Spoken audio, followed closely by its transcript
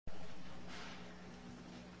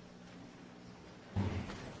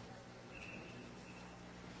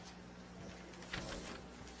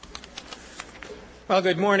Well,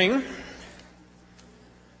 good morning.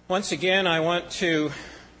 Once again, I want to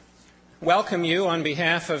welcome you on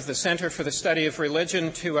behalf of the Center for the Study of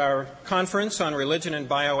Religion to our conference on religion and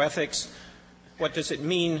bioethics. What does it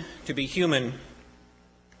mean to be human?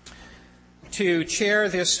 To chair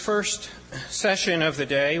this first session of the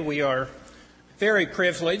day, we are very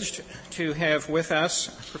privileged to have with us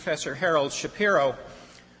Professor Harold Shapiro.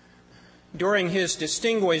 During his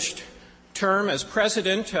distinguished term as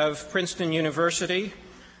president of Princeton University,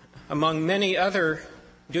 among many other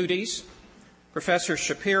duties, Professor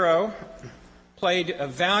Shapiro played a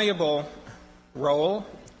valuable role,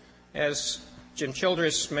 as Jim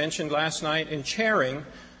Childress mentioned last night, in chairing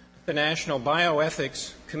the National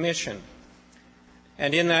Bioethics Commission,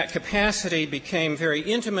 and in that capacity became very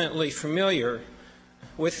intimately familiar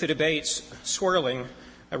with the debates swirling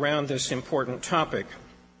around this important topic.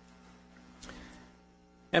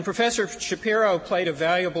 And Professor Shapiro played a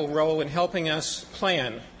valuable role in helping us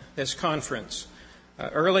plan this conference.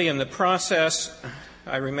 Early in the process,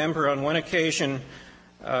 I remember on one occasion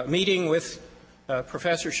meeting with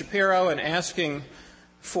Professor Shapiro and asking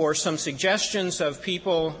for some suggestions of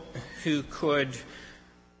people who could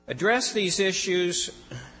address these issues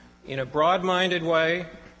in a broad-minded way,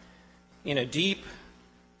 in a deep,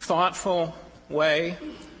 thoughtful way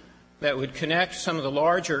that would connect some of the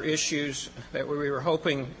larger issues that we were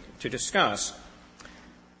hoping to discuss.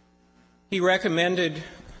 He recommended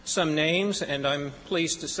some names, and I'm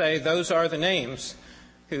pleased to say those are the names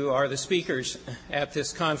who are the speakers at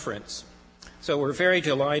this conference. So we're very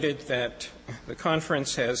delighted that the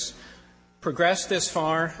conference has progressed this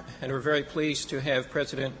far, and we're very pleased to have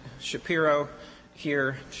President Shapiro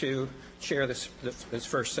here to chair this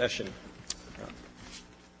first session.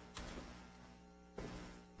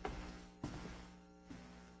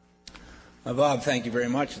 Bob, thank you very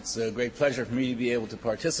much. It's a great pleasure for me to be able to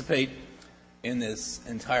participate in this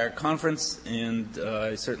entire conference, and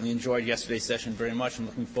I certainly enjoyed yesterday's session very much. I'm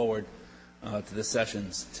looking forward to the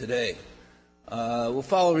sessions today. We'll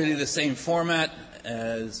follow really the same format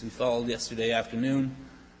as we followed yesterday afternoon,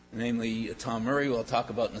 namely Tom Murray, who I'll talk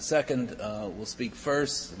about in a second, will speak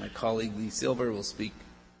first. My colleague Lee Silver will speak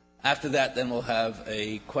after that. Then we'll have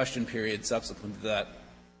a question period subsequent to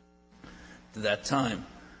that time.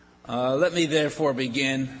 Let me therefore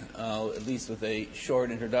begin, at least with a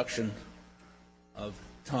short introduction of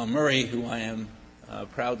Tom Murray, who I am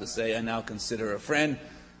proud to say I now consider a friend.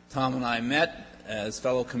 Tom and I met as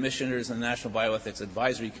fellow commissioners in the National Bioethics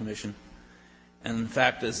Advisory Commission. And in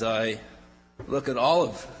fact, as I look at all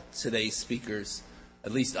of today's speakers,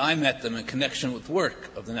 at least I met them in connection with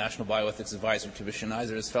work of the National Bioethics Advisory Commission,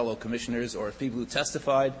 either as fellow commissioners or people who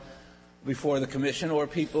testified before the commission, or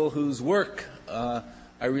people whose work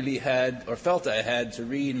I really had, or felt I had, to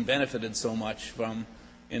read and benefited so much from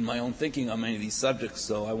in my own thinking on many of these subjects.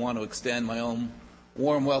 So I want to extend my own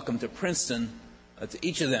warm welcome to Princeton, to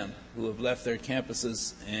each of them who have left their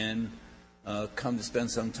campuses and come to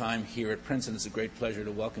spend some time here at Princeton. It's a great pleasure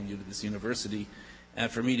to welcome you to this university,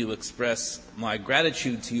 and for me to express my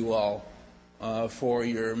gratitude to you all for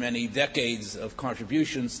your many decades of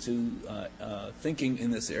contributions to thinking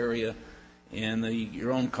in this area, and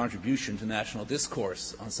your own contribution to national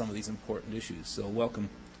discourse on some of these important issues. So welcome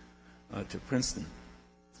to Princeton.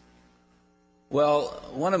 Well,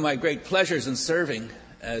 one of my great pleasures in serving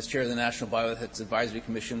as chair of the National Bioethics Advisory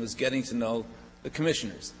Commission was getting to know the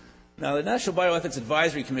commissioners. Now, the National Bioethics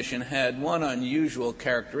Advisory Commission had one unusual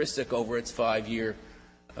characteristic over its 5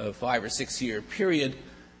 or 6 year period,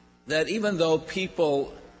 that even though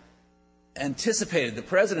people anticipated, the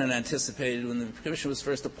president anticipated when the commission was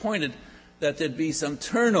first appointed, that there'd be some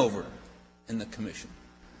turnover in the commission.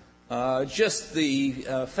 Just the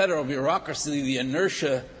federal bureaucracy, the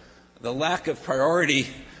inertia, the lack of priority,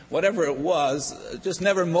 whatever it was, just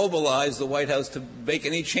never mobilized the White House to make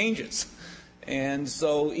any changes. And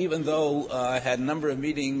so even though I had a number of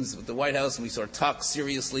meetings with the White House and we sort of talked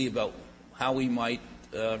seriously about how we might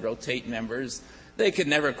rotate members, they could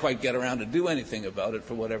never quite get around to do anything about it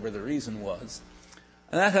for whatever the reason was.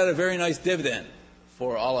 And that had a very nice dividend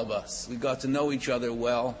for all of us. We got to know each other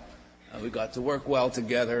well, we got to work well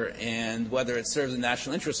together, and whether it served the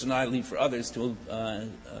national interest or not, I leave for others to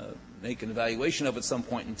make an evaluation of at some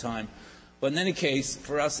point in time. But in any case,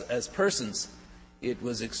 for us as persons, it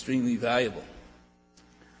was extremely valuable.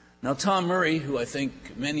 Now, Tom Murray, who I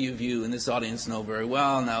think many of you in this audience know very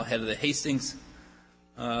well, now head of the Hastings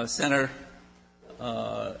Center,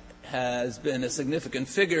 has been a significant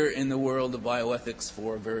figure in the world of bioethics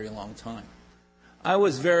for a very long time. I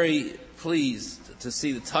was very pleased to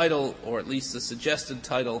see the title, or at least the suggested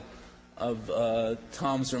title, of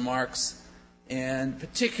Tom's remarks, and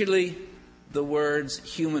particularly the words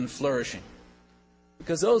human flourishing,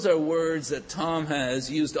 because those are words that Tom has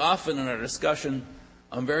used often in our discussion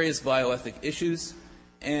on various bioethic issues,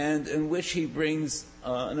 and in which he brings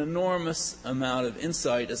an enormous amount of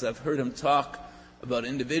insight, as I've heard him talk about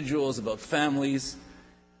individuals, about families,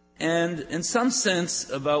 and in some sense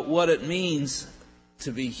about what it means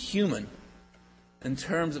to be human in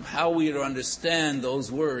terms of how we understand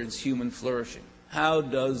those words, human flourishing. How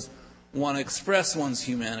does one express one's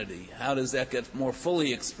humanity? How does that get more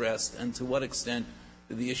fully expressed? And to what extent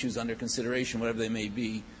do the issues under consideration, whatever they may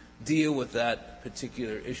be, deal with that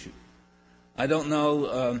particular issue? I don't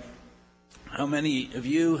know how many of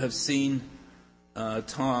you have seen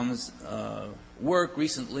Tom's work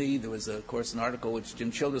recently. There was, of course, an article which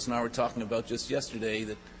Jim Childress and I were talking about just yesterday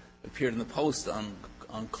that appeared in the Post on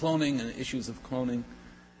cloning and issues of cloning.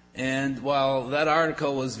 And while that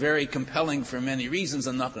article was very compelling for many reasons,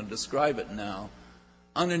 I'm not going to describe it now,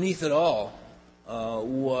 underneath it all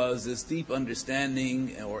was this deep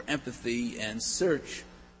understanding or empathy and search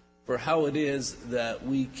for how it is that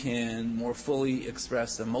we can more fully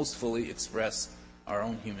express and most fully express our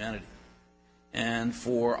own humanity. And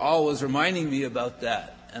for always reminding me about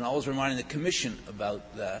that and always reminding the Commission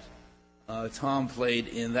about that, Tom played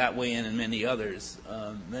in that way and in many others,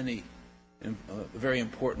 a very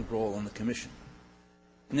important role in the Commission.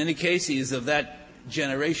 In any case, he is of that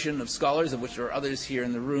generation of scholars, of which there are others here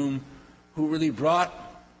in the room, who really brought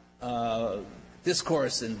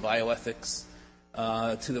discourse in bioethics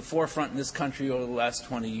to the forefront in this country over the last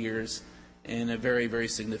 20 years in a very, very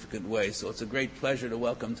significant way. So it's a great pleasure to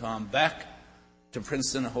welcome Tom back to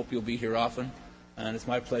Princeton. I hope you'll be here often. And it's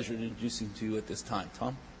my pleasure to introduce him to you at this time.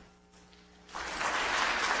 Tom?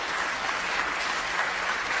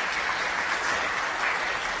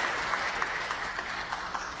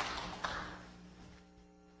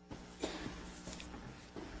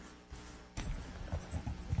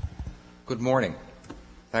 Good morning.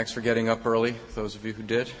 Thanks for getting up early, those of you who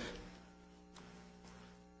did.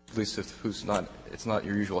 At least it's not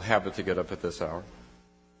your usual habit to get up at this hour.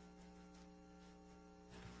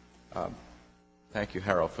 Thank you,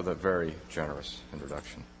 Harold, for that very generous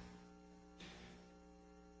introduction.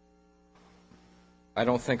 I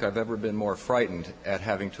don't think I've ever been more frightened at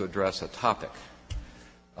having to address a topic.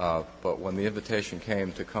 But when the invitation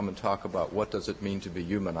came to come and talk about what does it mean to be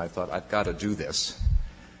human, I thought, I've got to do this.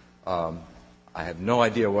 I have no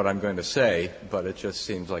idea what I'm going to say, but it just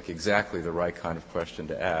seems like exactly the right kind of question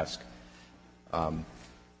to ask.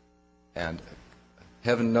 And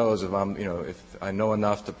heaven knows if I know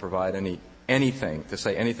enough to provide anything, to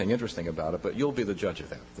say anything interesting about it, but you'll be the judge of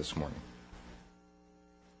that this morning.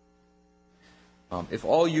 If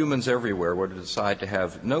all humans everywhere were to decide to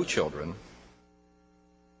have no children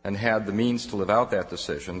and had the means to live out that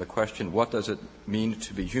decision, the question, what does it mean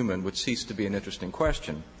to be human, would cease to be an interesting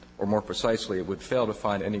question. Or more precisely, it would fail to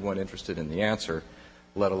find anyone interested in the answer,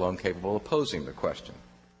 let alone capable of posing the question.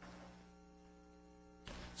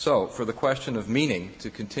 So, for the question of meaning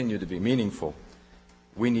to continue to be meaningful,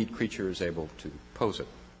 we need creatures able to pose it.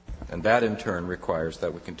 And that, in turn, requires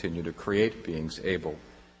that we continue to create beings able,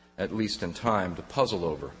 at least in time, to puzzle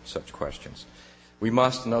over such questions. We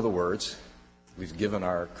must, in other words, at least given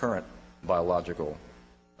our current biological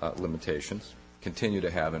limitations, continue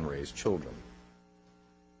to have and raise children.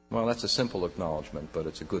 Well, that's a simple acknowledgement, but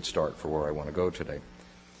it's a good start for where I want to go today.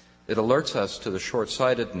 It alerts us to the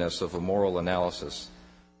short-sightedness of a moral analysis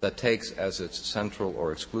that takes as its central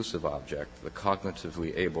or exclusive object the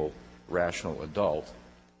cognitively able, rational adult,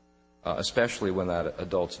 especially when that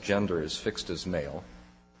adult's gender is fixed as male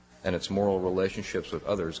and its moral relationships with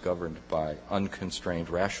others governed by unconstrained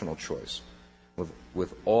rational choice,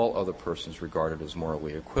 with all other persons regarded as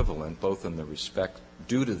morally equivalent, both in the respect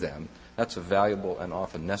due to them. That's a valuable and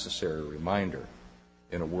often necessary reminder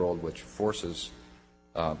in a world which forces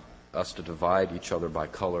us to divide each other by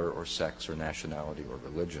color or sex or nationality or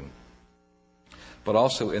religion, but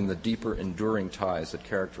also in the deeper, enduring ties that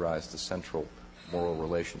characterize the central moral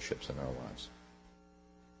relationships in our lives.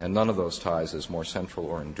 And none of those ties is more central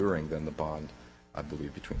or enduring than the bond, I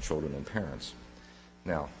believe, between children and parents.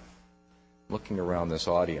 Now, looking around this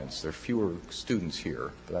audience, there are fewer students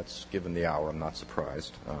here, but that's given the hour, I'm not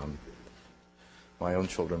surprised. My own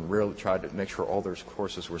children really tried to make sure all their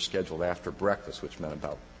courses were scheduled after breakfast, which meant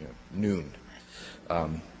about noon.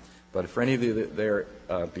 But for any of you that they're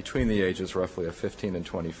between the ages roughly of 15 and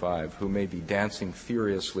 25 who may be dancing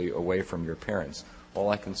furiously away from your parents, all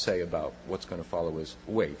I can say about what's going to follow is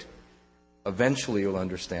wait. Eventually you'll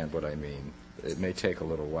understand what I mean. It may take a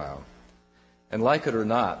little while. And like it or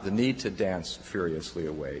not, the need to dance furiously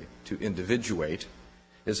away, to individuate,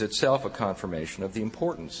 is itself a confirmation of the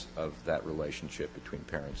importance of that relationship between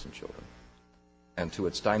parents and children and to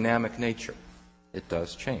its dynamic nature. It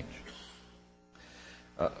does change.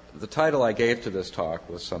 The title I gave to this talk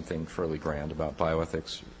was something fairly grand about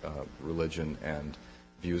bioethics, religion, and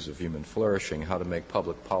views of human flourishing, how to make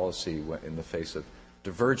public policy in the face of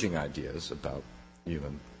diverging ideas about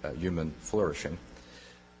human flourishing.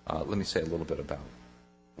 Let me say a little bit about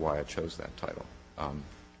why I chose that title. I'm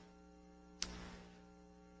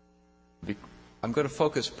going to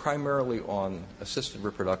focus primarily on assisted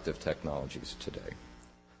reproductive technologies today.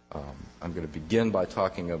 I'm going to begin by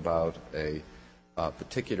talking about a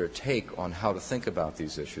particular take on how to think about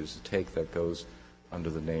these issues, a take that goes under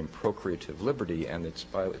the name procreative liberty, and its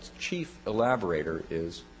chief elaborator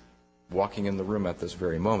is walking in the room at this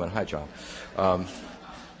very moment. Hi, John.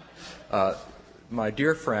 My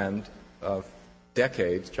dear friend of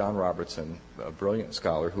decades, John Robertson, a brilliant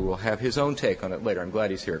scholar who will have his own take on it later. I'm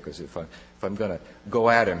glad he's here because if I'm going to go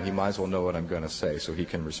at him, he might as well know what I'm going to say so he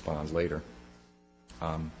can respond later.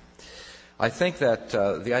 I think that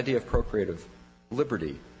the idea of procreative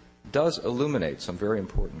liberty does illuminate some very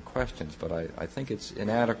important questions, but I think it's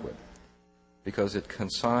inadequate because it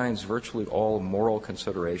consigns virtually all moral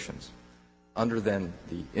considerations under then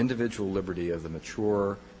the individual liberty of the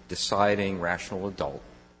mature, deciding, rational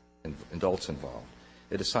adults involved.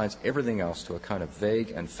 It assigns everything else to a kind of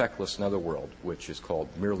vague and feckless netherworld, which is called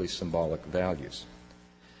merely symbolic values.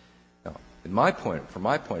 Now, from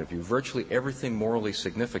my point of view, virtually everything morally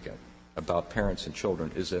significant about parents and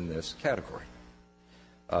children is in this category.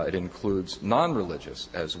 It includes non-religious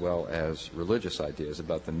as well as religious ideas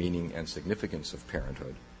about the meaning and significance of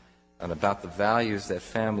parenthood and about the values that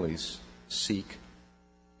families seek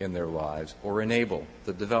in their lives or enable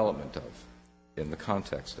the development of in the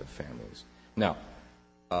context of families. Now,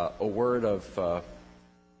 a word of I'll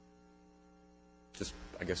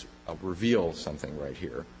reveal something right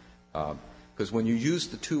here. Because when you use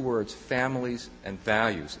the two words families and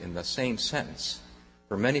values in the same sentence,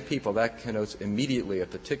 for many people that connotes immediately a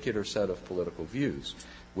particular set of political views,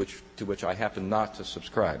 to which I happen not to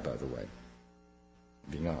subscribe, by the way,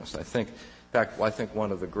 being honest. I think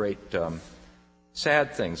one of the great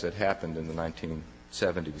sad things that happened in the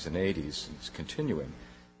 1970s and 80s, and is continuing,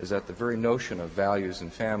 is that the very notion of values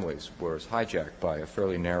and families was hijacked by a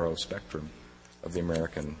fairly narrow spectrum of the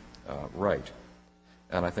American right.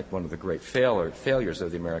 And I think one of the great failures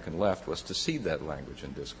of the American left was to cede that language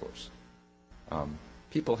and discourse.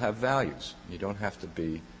 People have values. You don't have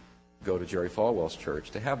to go to Jerry Falwell's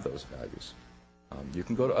church to have those values. You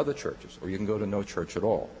can go to other churches, or you can go to no church at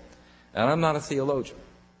all. And I'm not a theologian,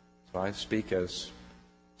 so I speak as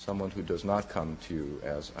someone who does not come to you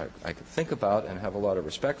as I could think about and have a lot of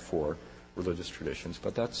respect for religious traditions,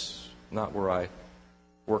 but that's not where I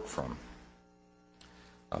work from.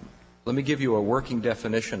 Let me give you a working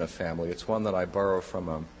definition of family. It's one that I borrow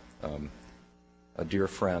from a dear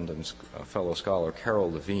friend and a fellow scholar,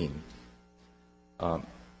 Carol Levine.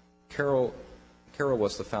 Carol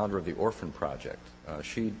was the founder of the Orphan Project.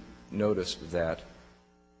 She noticed that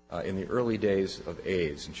in the early days of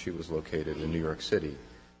AIDS, and she was located in New York City,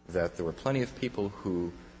 that there were plenty of people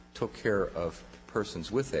who took care of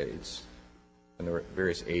persons with AIDS, and there were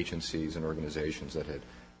various agencies and organizations that had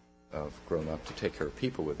grown up to take care of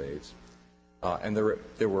people with AIDS. And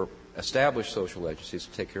there were established social agencies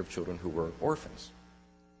to take care of children who were orphans.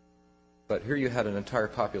 But here you had an entire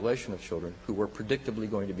population of children who were predictably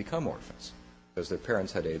going to become orphans because their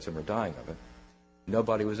parents had AIDS and were dying of it.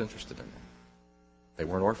 Nobody was interested in them. They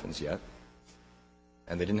weren't orphans yet,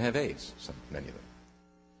 and they didn't have AIDS, many of them.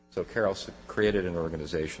 So Carol created an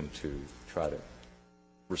organization to try to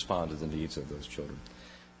respond to the needs of those children.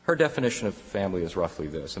 Her definition of family is roughly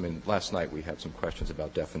this. Last night we had some questions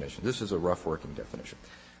about definition. This is a rough working definition.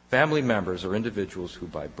 Family members are individuals who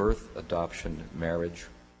by birth, adoption, marriage,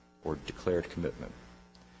 or declared commitment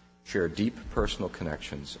share deep personal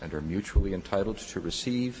connections and are mutually entitled to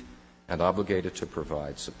receive and obligated to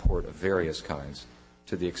provide support of various kinds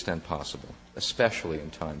to the extent possible, especially in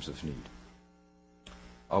times of need.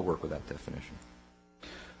 I'll work with that definition.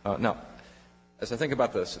 Now, as I think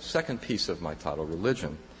about the second piece of my title,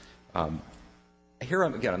 religion, here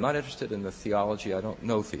I'm not interested in the theology. I don't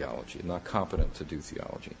know theology. I'm not competent to do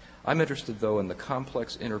theology. I'm interested, though, in the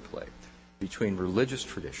complex interplay between religious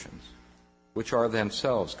traditions, which are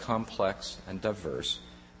themselves complex and diverse,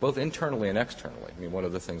 both internally and externally. One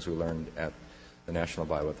of the things we learned at the National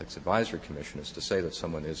Bioethics Advisory Commission is to say that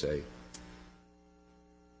someone is a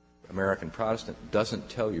American Protestant doesn't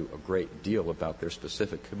tell you a great deal about their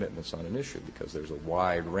specific commitments on an issue because there's a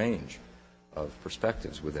wide range of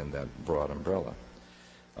perspectives within that broad umbrella.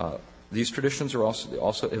 These traditions are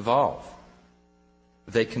also evolve.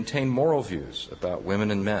 They contain moral views about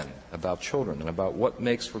women and men, about children, and about what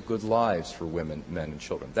makes for good lives for women, men, and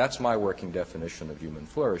children. That's my working definition of human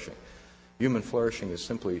flourishing. Human flourishing is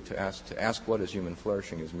simply to ask what is human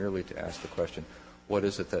flourishing is merely to ask the question, what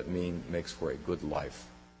is it that makes for a good life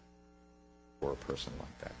for a person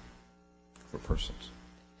like that, for persons?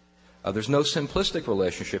 There's no simplistic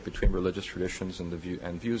relationship between religious traditions and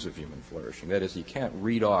views of human flourishing. That is, you can't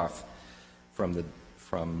read off from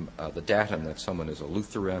the datum that someone is a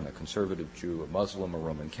Lutheran, a conservative Jew, a Muslim, a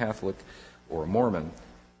Roman Catholic, or a Mormon,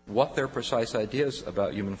 what their precise ideas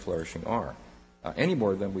about human flourishing are, any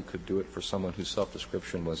more than we could do it for someone whose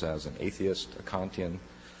self-description was as an atheist, a Kantian,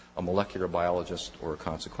 a molecular biologist, or a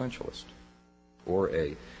consequentialist, or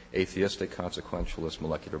a atheistic consequentialist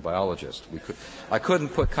molecular biologist. I couldn't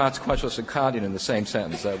put consequentialist and Kantian in the same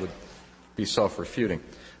sentence. That would be self-refuting.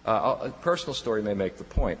 A personal story may make the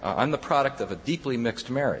point. I'm the product of a deeply mixed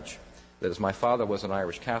marriage. That is, my father was an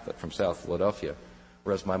Irish Catholic from South Philadelphia,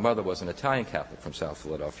 whereas my mother was an Italian Catholic from South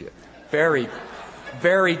Philadelphia. Very,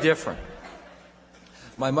 very different.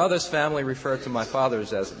 My mother's family referred to my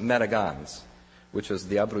father's as Medagans, which is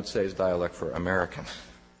the Abruzzese dialect for American.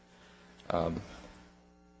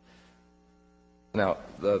 Now,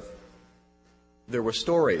 there were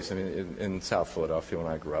stories in South Philadelphia when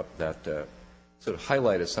I grew up that sort of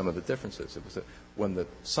highlighted some of the differences. It was that when the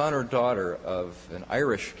son or daughter of an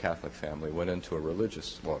Irish Catholic family went into a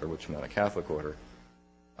religious order, which meant a Catholic order,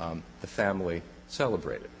 the family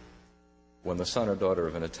celebrated. When the son or daughter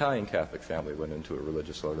of an Italian Catholic family went into a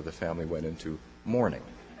religious order, the family went into mourning.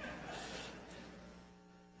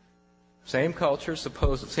 Same culture,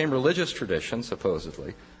 same religious tradition,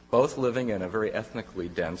 supposedly, both living in a very ethnically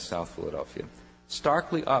dense South Philadelphia.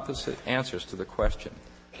 Starkly opposite answers to the question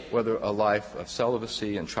whether a life of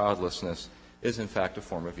celibacy and childlessness is in fact a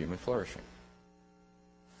form of human flourishing.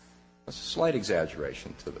 That's a slight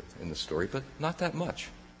exaggeration in the story, but not that much.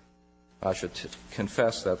 I should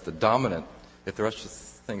confess that the dominant, if there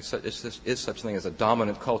is such a thing as a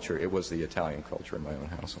dominant culture, it was the Italian culture in my own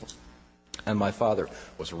household. And my father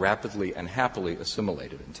was rapidly and happily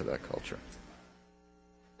assimilated into that culture.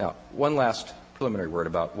 Now, one last preliminary word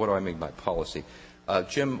about what do I mean by policy.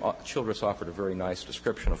 Jim Childress offered a very nice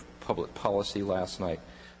description of public policy last night.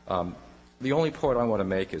 The only point I want to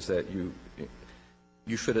make is that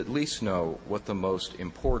you should at least know what the most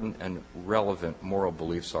important and relevant moral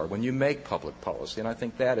beliefs are when you make public policy. And I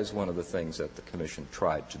think that is one of the things that the Commission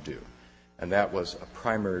tried to do. And that was a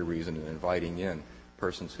primary reason in inviting in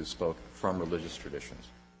persons who spoke from religious traditions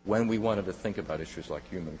when we wanted to think about issues like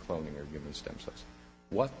human cloning or human stem cells.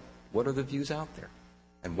 What are the views out there?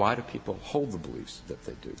 And why do people hold the beliefs that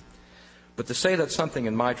they do? But to say that something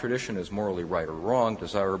in my tradition is morally right or wrong,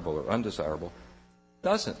 desirable or undesirable,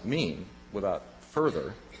 doesn't mean, without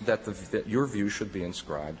further, that your view should be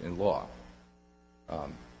inscribed in law.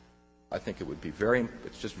 I think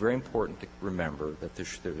it's just very important to remember that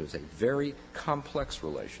there is a very complex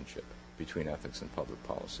relationship between ethics and public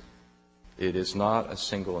policy. It is not a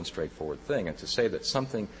single and straightforward thing. And to say that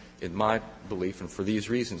something, in my belief, and for these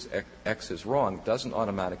reasons, X is wrong, doesn't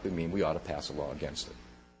automatically mean we ought to pass a law against it.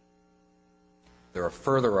 There are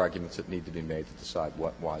further arguments that need to be made to decide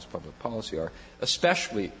what wise public policy are,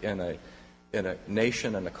 especially in a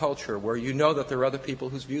nation and a culture where you know that there are other people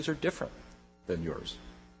whose views are different than yours.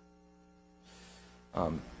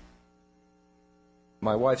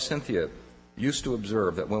 My wife, Cynthia, used to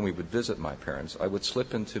observe that when we would visit my parents, I would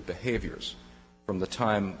slip into behaviors from the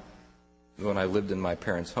time when I lived in my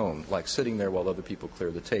parents' home, like sitting there while other people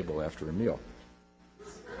cleared the table after a meal.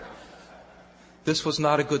 This was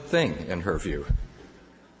not a good thing in her view.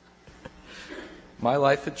 My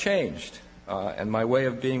life had changed, and my way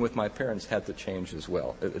of being with my parents had to change as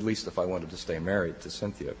well, at least if I wanted to stay married to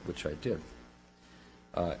Cynthia, which I did.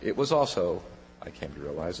 It was also, I came to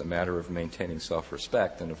realize, a matter of maintaining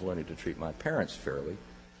self-respect and of learning to treat my parents fairly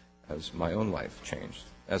as my own life changed.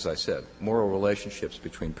 As I said, moral relationships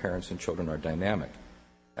between parents and children are dynamic,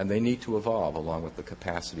 and they need to evolve along with the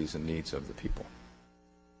capacities and needs of the people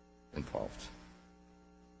involved.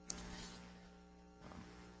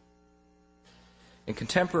 In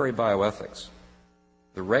contemporary bioethics,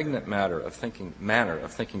 the regnant manner of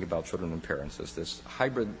thinking about children and parents is this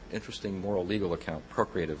hybrid, interesting moral legal account,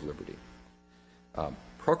 procreative liberty.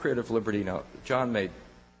 Procreative liberty. Now, John may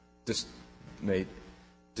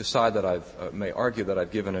decide that may argue that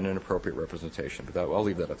I've given an inappropriate representation, but I'll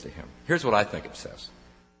leave that up to him. Here's what I think it says.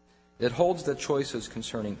 It holds that choices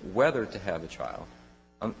concerning whether to have a child,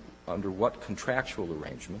 under what contractual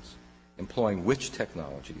arrangements, employing which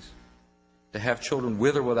technologies, to have children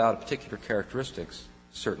with or without particular characteristics,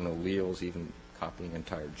 certain alleles, even copying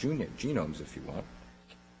entire genomes if you want.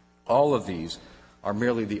 All of these are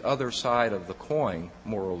merely the other side of the coin,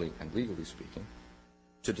 morally and legally speaking,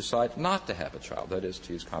 to decide not to have a child, that is,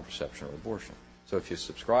 to use contraception or abortion. So if you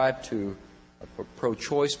subscribe to a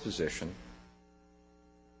pro-choice position,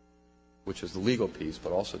 which is the legal piece,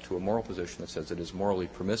 but also to a moral position that says it is morally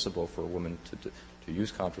permissible for a woman to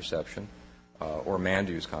use contraception, or a man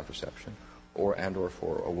to use contraception, or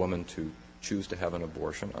for a woman to choose to have an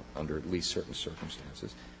abortion under at least certain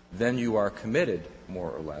circumstances, then you are committed,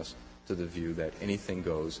 more or less, to the view that anything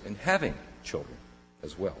goes in having children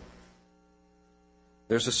as well.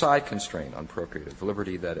 There's a side constraint on procreative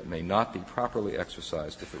liberty that it may not be properly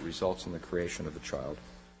exercised if it results in the creation of a child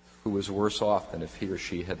who is worse off than if he or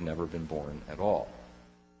she had never been born at all.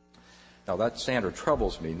 Now, that standard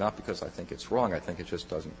troubles me, not because I think it's wrong. I think it just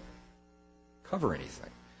doesn't cover anything.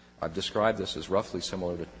 I've described this as roughly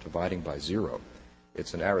similar to dividing by zero.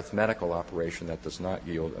 It's an arithmetical operation that does not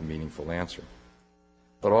yield a meaningful answer.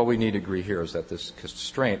 But all we need to agree here is that this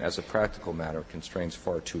constraint, as a practical matter, constrains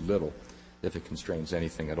far too little, if it constrains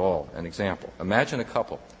anything at all. An example: imagine a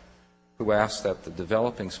couple who asks that the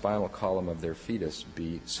developing spinal column of their fetus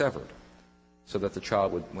be severed so that the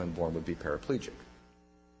child, when born, would be paraplegic.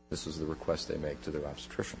 This is the request they make to their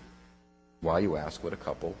obstetrician. Why, you ask, would a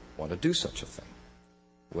couple want to do such a thing?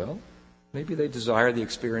 Well, maybe they desire the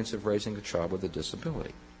experience of raising a child with a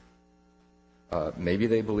disability. Maybe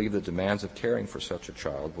they believe the demands of caring for such a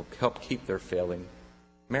child will help keep their failing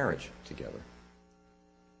marriage together.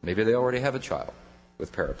 Maybe they already have a child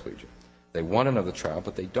with paraplegia. They want another child,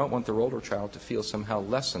 but they don't want their older child to feel somehow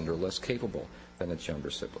lessened or less capable than its younger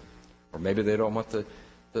sibling. Or maybe they don't want the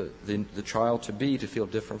child to feel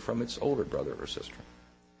different from its older brother or sister.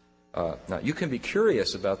 Now, you can be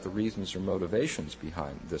curious about the reasons or motivations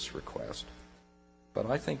behind this request, but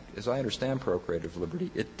I think, as I understand procreative liberty,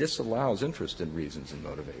 it disallows interest in reasons and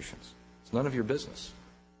motivations. It's none of your business,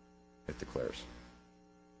 it declares.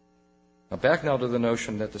 Now, back now to the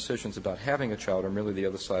notion that decisions about having a child are merely the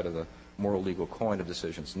other side of the moral legal coin of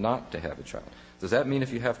decisions not to have a child. Does that mean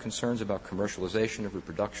if you have concerns about commercialization of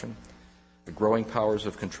reproduction, the growing powers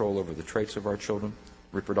of control over the traits of our children,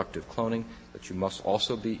 reproductive cloning, that you must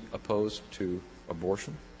also be opposed to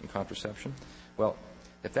abortion and contraception? Well,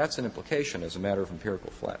 if that's an implication as a matter of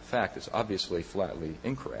empirical fact, it's obviously flatly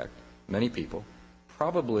incorrect. Many people,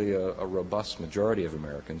 probably a robust majority of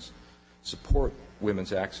Americans, support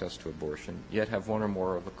women's access to abortion, yet have one or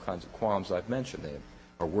more of the kinds of qualms I've mentioned. They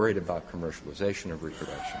are worried about commercialization of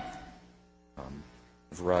reproduction, a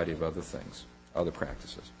variety of other things, other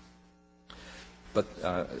practices. But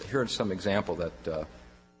here is some example that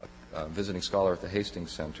a visiting scholar at the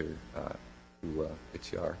Hastings Center,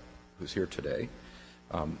 Itziar, who's here today,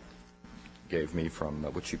 gave me from,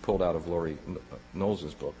 which she pulled out of Laurie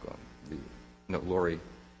Knowles' book, Laurie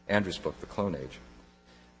Andrews' book, The Clone Age.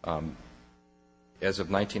 As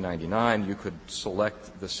of 1999, you could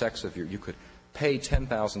select the sex of you could pay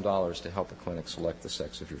 $10,000 to help a clinic select the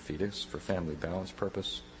sex of your fetus for family balance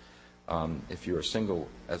purpose. If you're as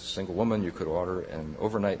a single woman, you could order an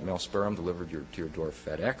overnight male sperm delivered to your door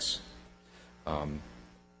FedEx.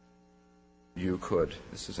 You could,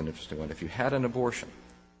 this is an interesting one, if you had an abortion,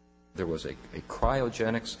 there was a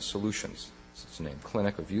cryogenics solutions, it's its name,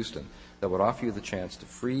 clinic of Houston, that would offer you the chance to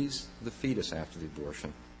freeze the fetus after the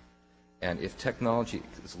abortion. And if technology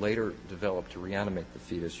is later developed to reanimate the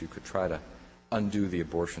fetus, you could try to undo the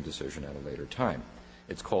abortion decision at a later time.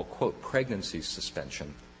 It's called, quote, pregnancy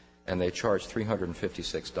suspension, and they charge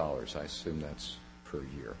 $356. I assume that's per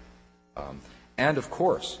year. And, of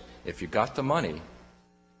course, if you got the money,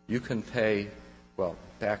 you can pay, well,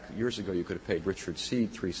 back years ago you could have paid Richard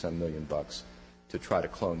Seed $3-some million to try to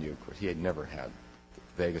clone you. Of course, he had never had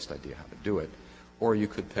the vaguest idea how to do it. Or you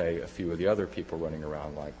could pay a few of the other people running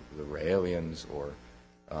around, like the Raelians or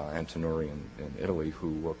Antonori in Italy, who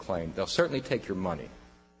will claim they'll certainly take your money.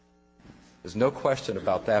 There's no question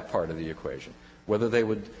about that part of the equation. Whether they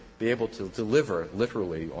would be able to deliver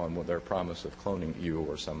literally on their promise of cloning you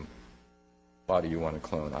or some body you want to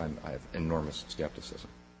clone, I have enormous skepticism.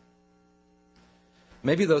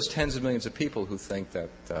 Maybe those tens of millions of people who think that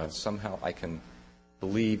somehow I can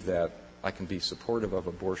believe that I can be supportive of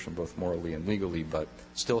abortion both morally and legally, but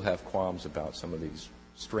still have qualms about some of these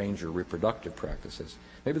stranger reproductive practices.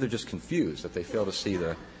 Maybe they're just confused, that they fail to see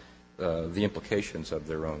the implications of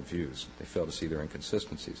their own views. They fail to see their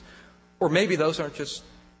inconsistencies. Or maybe those are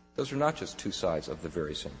not just two sides of the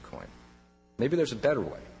very same coin. Maybe there's a better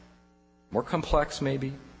way, more complex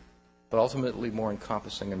maybe, but ultimately more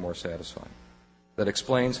encompassing and more satisfying, that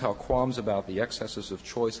explains how qualms about the excesses of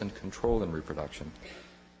choice and control in reproduction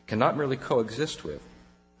can not merely coexist with,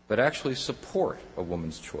 but actually support a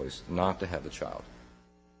woman's choice not to have a child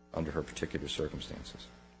under her particular circumstances.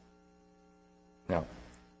 Now,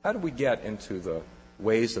 how do we get into the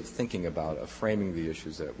ways of thinking about, of framing the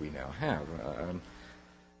issues that we now have? I'm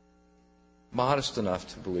modest enough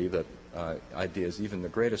to believe that ideas, even the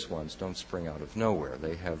greatest ones, don't spring out of nowhere.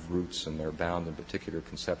 They have roots and they're bound in particular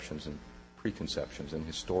conceptions and preconceptions and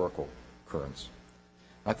historical currents.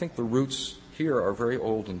 I think the roots here are very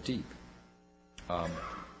old and deep.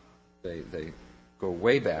 They go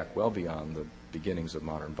way back, well beyond the beginnings of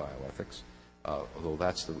modern bioethics, although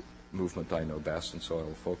that's the movement I know best, and so I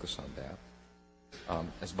will focus on that.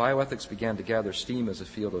 As bioethics began to gather steam as a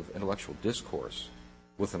field of intellectual discourse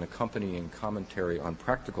with an accompanying commentary on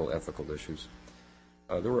practical ethical issues,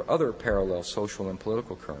 there were other parallel social and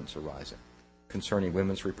political currents arising concerning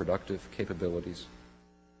women's reproductive capabilities,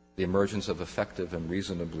 the emergence of effective and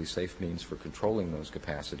reasonably safe means for controlling those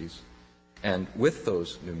capacities, and with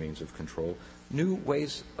those new means of control, new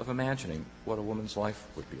ways of imagining what a woman's life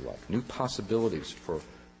would be like, new possibilities for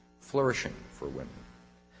flourishing for women.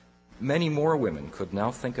 Many more women could now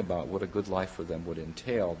think about what a good life for them would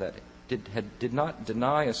entail that did not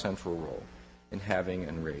deny a central role in having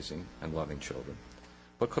and raising and loving children,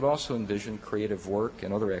 but could also envision creative work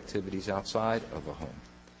and other activities outside of the home,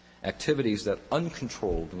 activities that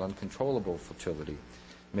uncontrolled and uncontrollable fertility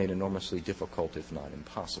made enormously difficult, if not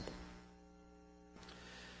impossible.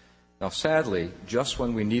 Now, sadly, just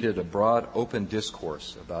when we needed a broad, open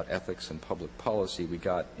discourse about ethics and public policy, we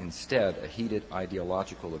got instead a heated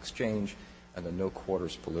ideological exchange and a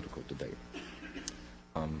no-quarters political debate.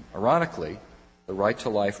 Ironically, the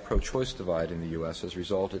right-to-life pro-choice divide in the U.S. has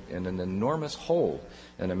resulted in an enormous hole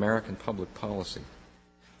in American public policy.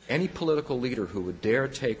 Any political leader who would dare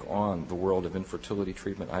take on the world of infertility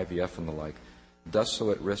treatment, IVF, and the like, does so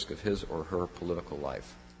at risk of his or her political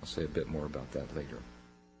life. I'll say a bit more about that later.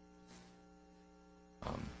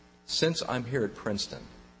 Since I'm here at Princeton,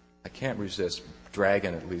 I can't resist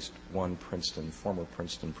dragging at least one former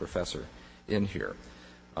Princeton professor in here.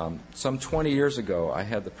 Some 20 years ago, I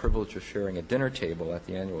had the privilege of sharing a dinner table at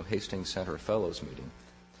the annual Hastings Center Fellows meeting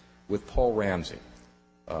with Paul Ramsey,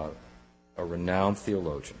 a renowned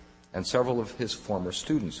theologian, and several of his former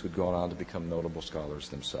students who'd gone on to become notable scholars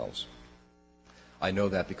themselves. I know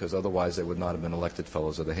that because otherwise they would not have been elected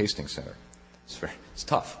fellows of the Hastings Center. It's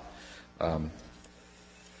tough.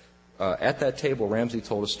 At that table, Ramsey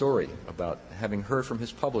told a story about having heard from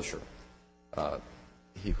his publisher,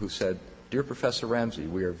 who said, "Dear Professor Ramsey,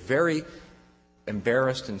 we are very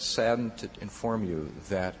embarrassed and saddened to inform you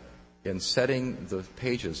that in setting the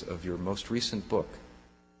pages of your most recent book,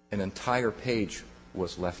 an entire page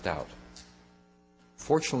was left out.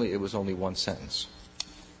 Fortunately, it was only one sentence."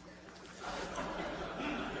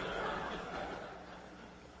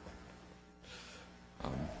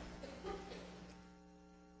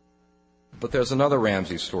 But there's another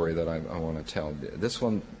Ramsey story that I want to tell. This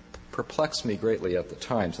one perplexed me greatly at the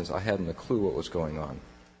time, since I hadn't a clue what was going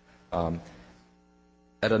on.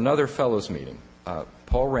 At another fellows meeting,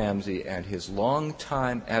 Paul Ramsey and his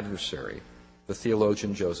longtime adversary, the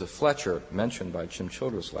theologian Joseph Fletcher, mentioned by Jim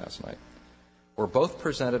Childress last night, were both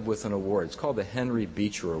presented with an award. It's called the Henry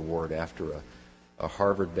Beecher Award, after a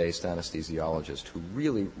Harvard-based anesthesiologist who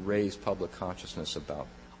really raised public consciousness about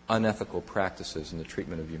unethical practices in the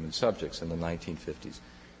treatment of human subjects in the 1950s.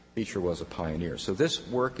 Beecher was a pioneer. So this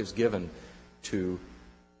work is given to,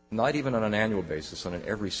 not even on an annual basis, on an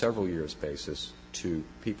every several years basis, to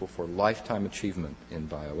people for lifetime achievement in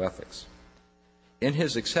bioethics. In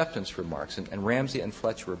his acceptance remarks, and Ramsey and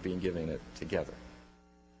Fletcher were being given it together,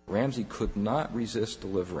 Ramsey could not resist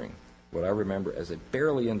delivering what I remember as a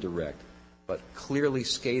barely indirect but clearly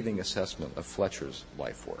scathing assessment of Fletcher's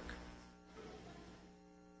life work.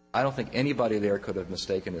 I don't think anybody there could have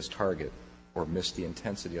mistaken his target or missed the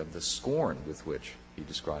intensity of the scorn with which he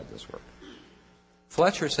described this work.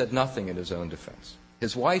 Fletcher said nothing in his own defense.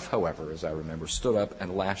 His wife, however, as I remember, stood up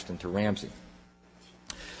and lashed into Ramsey.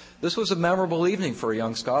 This was a memorable evening for a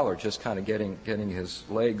young scholar, just kind of getting his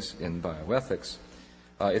legs in bioethics.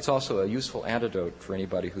 It's also a useful antidote for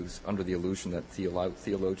anybody who's under the illusion that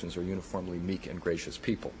theologians are uniformly meek and gracious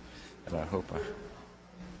people. And I hope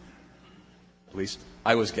at least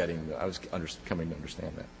I was coming to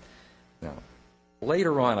understand that. Now,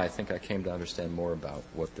 later on, I think I came to understand more about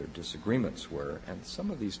what their disagreements were, and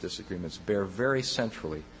some of these disagreements bear very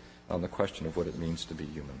centrally on the question of what it means to be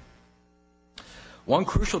human. One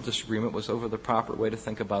crucial disagreement was over the proper way to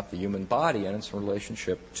think about the human body and its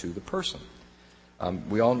relationship to the person.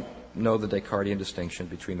 We all know the Descartesian distinction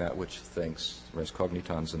between that which thinks, res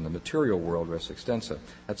cognitans, and the material world, res extensa.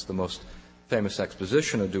 That's the most famous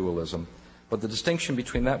exposition of dualism. But the distinction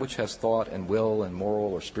between that which has thought and will and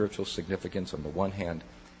moral or spiritual significance on the one hand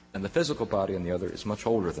and the physical body on the other is much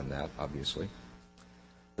older than that, obviously.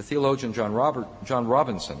 The theologian John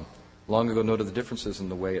Robinson long ago noted the differences in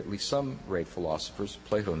the way at least some great philosophers,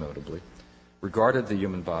 Plato notably, regarded the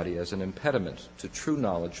human body as an impediment to true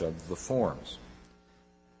knowledge of the forms,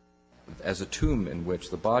 as a tomb in which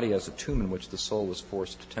the body as a tomb in which the soul was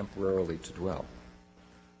forced temporarily to dwell.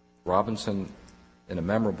 Robinson, in a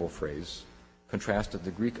memorable phrase, contrasted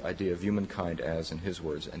the Greek idea of humankind as, in his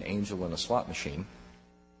words, an angel in a slot machine,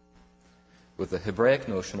 with the Hebraic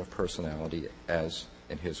notion of personality as,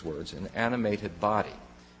 in his words, an animated body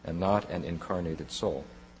and not an incarnated soul.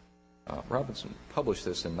 Robinson published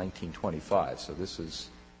this in 1925, so this is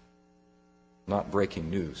not breaking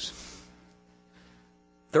news.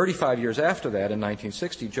 35 years after that, in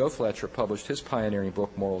 1960, Joe Fletcher published his pioneering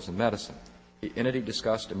book, Morals in Medicine. In it, he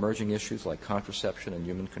discussed emerging issues like contraception and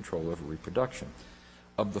human control over reproduction.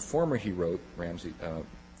 Of the former, he wrote,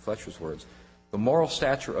 Fletcher's words, the moral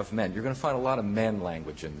stature of men. You're going to find a lot of men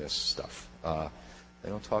language in this stuff. They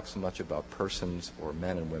don't talk so much about persons or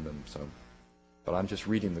men and women, but I'm just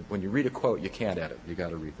reading when you read a quote, you can't edit. You got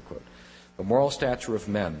to read the quote. The moral stature of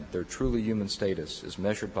men, their truly human status, is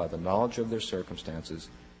measured by the knowledge of their circumstances,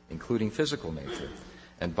 including physical nature,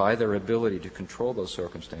 and by their ability to control those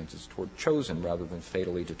circumstances toward chosen rather than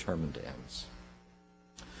fatally determined ends.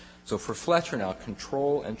 So for Fletcher now,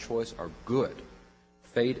 control and choice are good.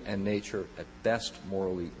 Fate and nature, at best,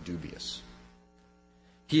 morally dubious.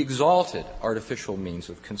 He exalted artificial means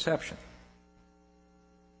of conception.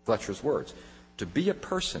 Fletcher's words, to be a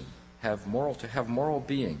person, to have moral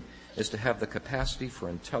being, is to have the capacity for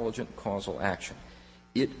intelligent causal action.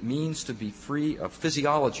 It means to be free of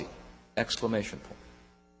physiology! Exclamation point.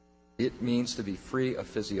 It means to be free of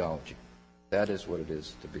physiology. That is what it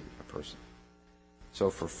is to be a person. So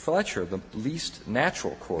for Fletcher, the least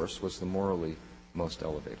natural course was the morally most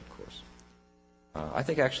elevated course. I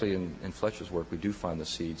think actually in Fletcher's work we do find the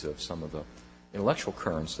seeds of some of the intellectual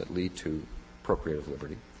currents that lead to procreative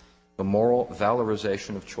liberty, the moral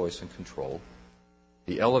valorization of choice and control,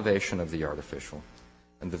 the elevation of the artificial,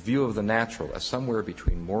 and the view of the natural as somewhere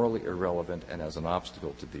between morally irrelevant and as an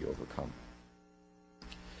obstacle to be overcome.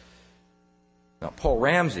 Now, Paul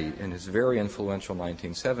Ramsey, in his very influential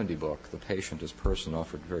 1970 book, The Patient as Person,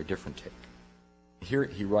 offered a very different take. Here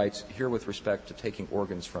he writes, here with respect to taking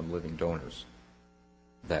organs from living donors,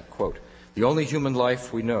 that, quote, the only human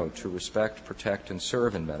life we know to respect, protect, and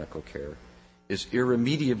serve in medical care is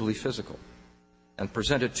irremediably physical and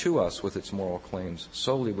presented to us with its moral claims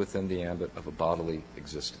solely within the ambit of a bodily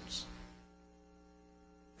existence.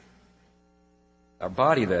 Our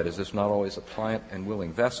body, that is, if not always a pliant and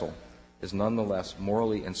willing vessel, is nonetheless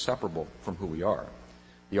morally inseparable from who we are.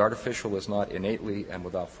 The artificial is not innately and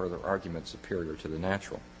without further argument superior to the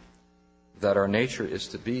natural. That our nature is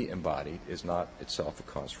to be embodied is not itself a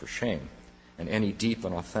cause for shame, and any deep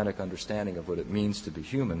and authentic understanding of what it means to be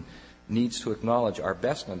human needs to acknowledge our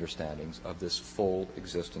best understandings of this full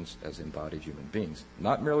existence as embodied human beings.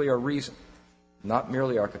 Not merely our reason, not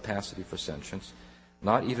merely our capacity for sentience,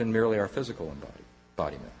 not even merely our physical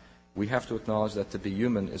embodiment. We have to acknowledge that to be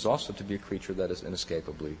human is also to be a creature that is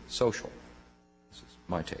inescapably social. This is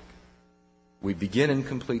my take. We begin in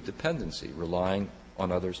complete dependency, relying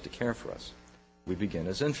on others to care for us. We begin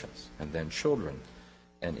as infants and then children,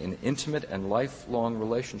 and in intimate and lifelong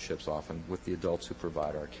relationships often with the adults who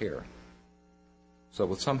provide our care. So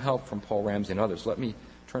with some help from Paul Ramsey and others, let me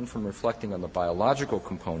turn from reflecting on the biological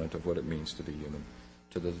component of what it means to be human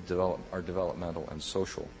to our developmental and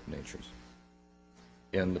social natures.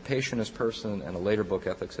 In The Patient as Person and a later book,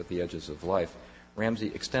 Ethics at the Edges of Life,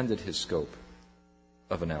 Ramsey extended his scope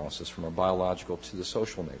of analysis from our biological to the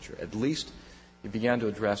social nature. At least he began to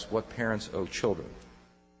address what parents owe children.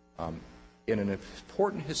 In an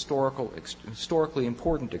important historically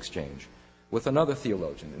important exchange with another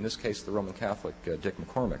theologian, in this case the Roman Catholic Dick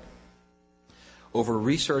McCormick, over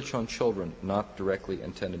research on children not directly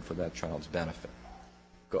intended for that child's benefit.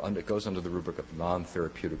 It goes under the rubric of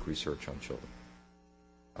non-therapeutic research on children.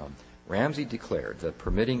 Ramsey declared that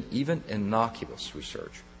permitting even innocuous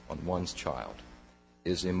research on one's child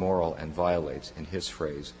is immoral and violates, in his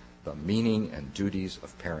phrase, the meaning and duties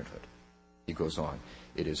of parenthood. He goes on,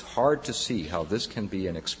 it is hard to see how this can be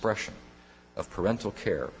an expression of parental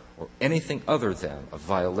care or anything other than a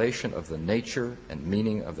violation of the nature and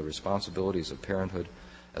meaning of the responsibilities of parenthood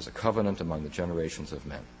as a covenant among the generations of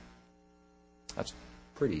men. That's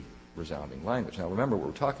pretty resounding language. Now remember, what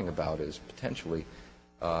we're talking about is potentially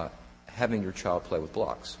having your child play with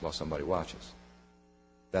blocks while somebody watches.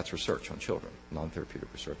 That's research on children, non-therapeutic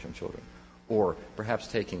research on children. Or perhaps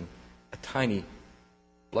taking a tiny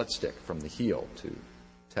blood stick from the heel to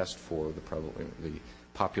test for the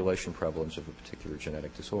population prevalence of a particular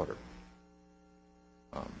genetic disorder.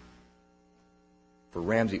 For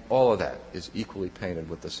Ramsey, all of that is equally painted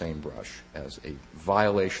with the same brush as a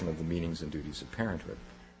violation of the meanings and duties of parenthood.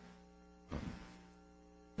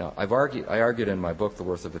 Now, I argued in my book, The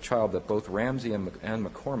Worth of a Child, that both Ramsey and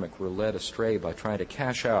McCormick were led astray by trying to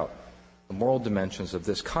cash out the moral dimensions of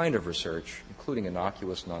this kind of research, including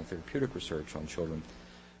innocuous, non-therapeutic research on children,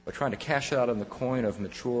 by trying to cash out on the coin of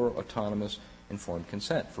mature, autonomous, informed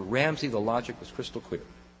consent. For Ramsey, the logic was crystal clear.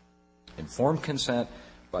 Informed consent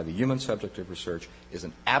by the human subject of research is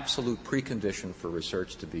an absolute precondition for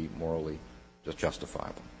research to be morally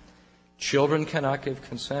justifiable. Children cannot give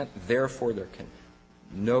consent, therefore there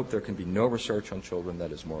can be no research on children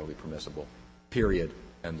that is morally permissible. Period.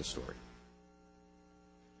 End of story.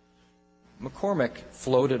 McCormick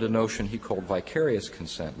floated a notion he called vicarious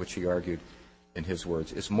consent, which he argued, in his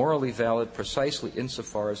words, is morally valid precisely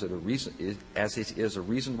insofar as it is a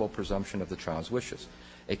reasonable presumption of the child's wishes,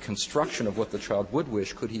 a construction of what the child would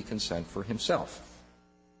wish could he consent for himself.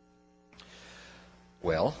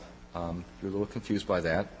 Well, you're a little confused by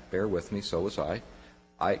that. Bear with me, so was I.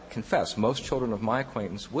 I confess, most children of my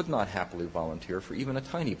acquaintance would not happily volunteer for even a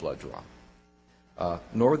tiny blood draw.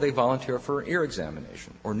 Nor would they volunteer for an ear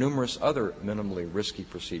examination or numerous other minimally risky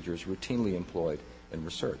procedures routinely employed in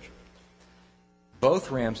research.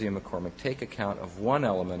 Both Ramsey and McCormick take account of one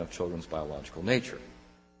element of children's biological nature,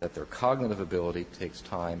 that their cognitive ability takes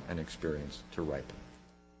time and experience to ripen.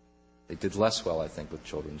 They did less well, I think, with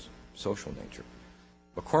children's social nature.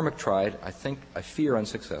 McCormick tried, I fear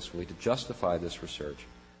unsuccessfully, to justify this research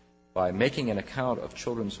by making an account of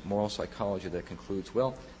children's moral psychology that concludes,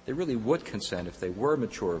 well, they really would consent if they were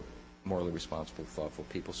mature, morally responsible, thoughtful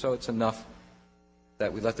people. So it's enough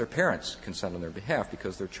that we let their parents consent on their behalf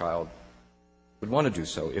because their child would want to do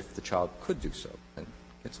so if the child could do so. And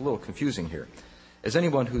it's a little confusing here. As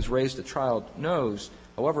anyone who's raised a child knows,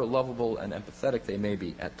 however lovable and empathetic they may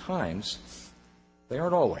be at times, they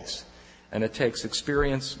aren't always. And it takes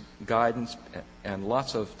experience, guidance, and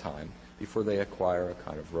lots of time before they acquire a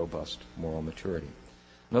kind of robust moral maturity.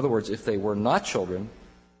 In other words, if they were not children,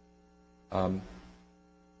 McCormick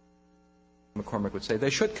would say they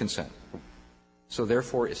should consent. So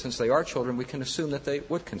therefore, since they are children, we can assume that they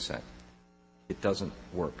would consent. It doesn't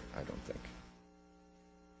work, I don't think.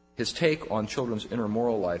 His take on children's inner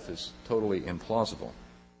moral life is totally implausible,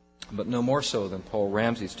 but no more so than Paul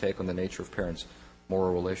Ramsey's take on the nature of parents'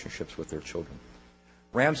 moral relationships with their children.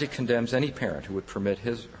 Ramsey condemns any parent who would permit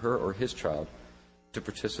her or his child to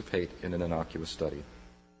participate in an innocuous study,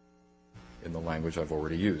 in the language I've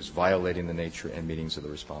already used, violating the nature and meanings of the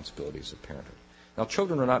responsibilities of parenthood. Now,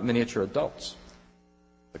 children are not miniature adults.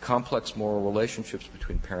 The complex moral relationships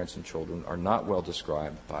between parents and children are not well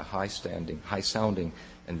described by high-sounding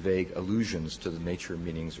and vague allusions to the nature,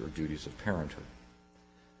 meanings, or duties of parenthood.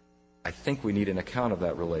 I think we need an account of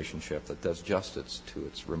that relationship that does justice to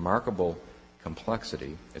its remarkable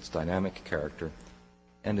complexity, its dynamic character,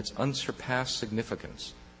 and its unsurpassed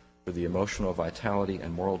significance for the emotional vitality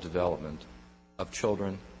and moral development of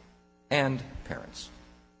children and parents.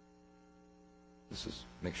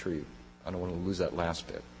 Make sure I don't want to lose that last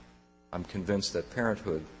bit. I'm convinced that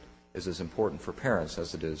parenthood is as important for parents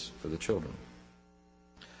as it is for the children.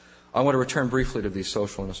 I want to return briefly to these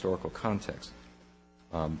social and historical contexts.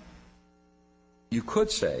 You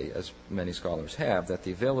could say, as many scholars have, that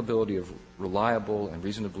the availability of reliable and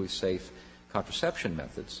reasonably safe contraception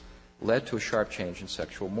methods led to a sharp change in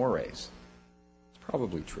sexual mores. It's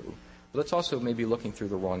probably true, but it's also maybe looking through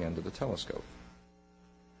the wrong end of the telescope.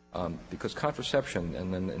 Because contraception,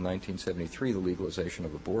 and then in 1973 the legalization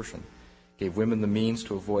of abortion, gave women the means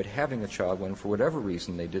to avoid having a child when, for whatever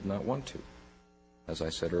reason, they did not want to, as I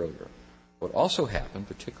said earlier. What also happened,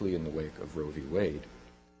 particularly in the wake of Roe v. Wade,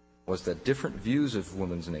 was that different views of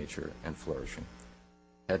women's nature and flourishing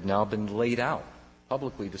had now been laid out,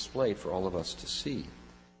 publicly displayed for all of us to see,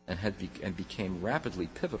 and became rapidly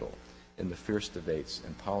pivotal in the fierce debates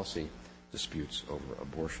and policy disputes over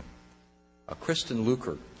abortion. Kristen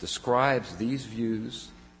Luker describes these views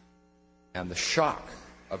and the shock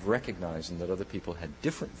of recognizing that other people had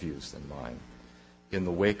different views than mine in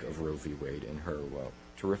the wake of Roe v. Wade in her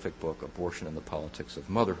terrific book, Abortion and the Politics of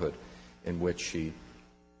Motherhood, in which she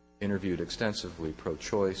interviewed extensively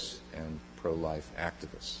pro-choice and pro-life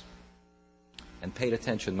activists and paid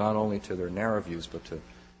attention not only to their narrow views but to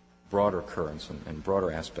broader currents and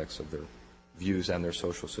broader aspects of their views and their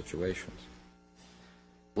social situations.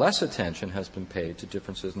 Less attention has been paid to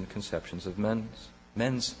differences in the conceptions of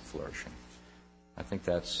men's flourishing. I think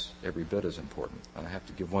that's every bit as important. I have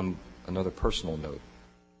to give another personal note.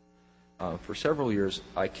 For several years,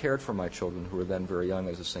 I cared for my children who were then very young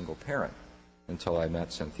as a single parent until I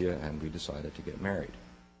met Cynthia and we decided to get married.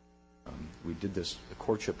 We did this, the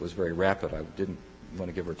courtship was very rapid. I didn't want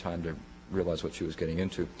to give her time to realize what she was getting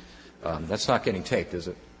into. That's not getting taped, is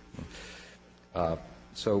it?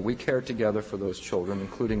 So we cared together for those children,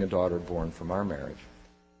 including a daughter born from our marriage.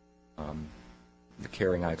 The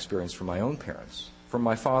caring I experienced from my own parents, from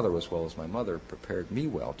my father as well as my mother, prepared me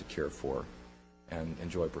well to care for and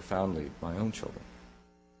enjoy profoundly my own children.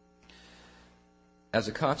 As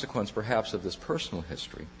a consequence, perhaps, of this personal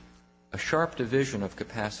history, a sharp division of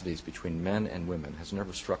capacities between men and women has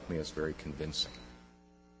never struck me as very convincing.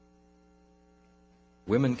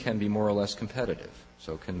 Women can be more or less competitive,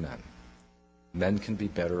 so can men. Men can be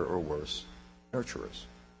better or worse nurturers,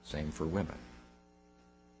 same for women.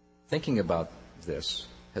 Thinking about this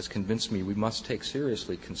has convinced me we must take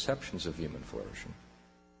seriously conceptions of human flourishing.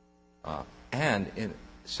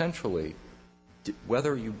 Centrally,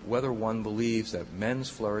 whether one believes that men's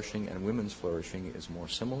flourishing and women's flourishing is more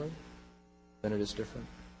similar than it is different,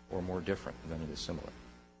 or more different than it is similar.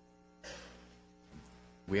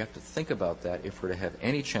 We have to think about that if we're to have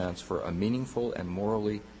any chance for a meaningful and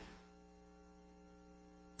morally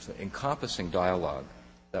encompassing dialogue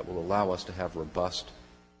that will allow us to have robust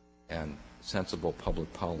and sensible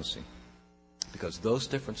public policy. Because those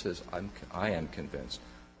differences, I am convinced,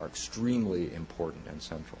 are extremely important and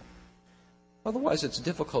central. Otherwise, it's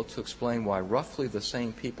difficult to explain why roughly the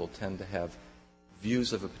same people tend to have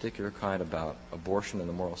views of a particular kind about abortion and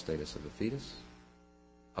the moral status of the fetus,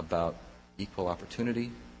 about equal opportunity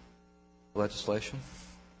legislation.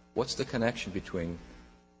 What's the connection between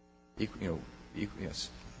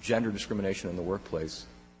gender discrimination in the workplace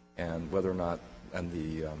and whether or not and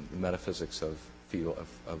the metaphysics of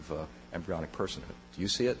embryonic personhood? Do you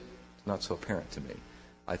see it? It's not so apparent to me.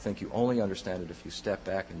 I think you only understand it if you step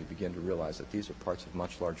back and you begin to realize that these are parts of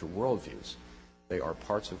much larger worldviews. They are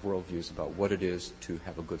parts of worldviews about what it is to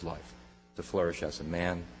have a good life, to flourish as a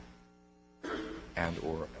man and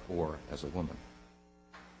or as a woman.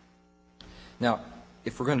 Now,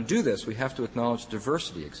 if we're going to do this, we have to acknowledge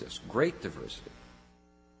diversity exists, great diversity.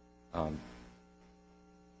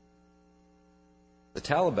 The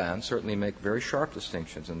Taliban certainly make very sharp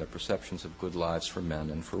distinctions in their perceptions of good lives for men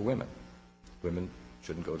and for women. Women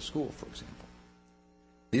shouldn't go to school, for example.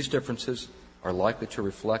 These differences are likely to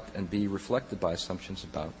reflect and be reflected by assumptions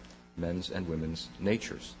about men's and women's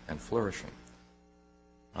natures and flourishing.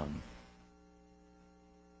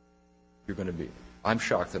 I'm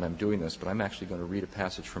shocked that I'm doing this, but I'm actually going to read a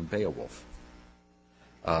passage from Beowulf.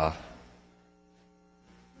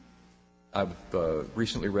 I've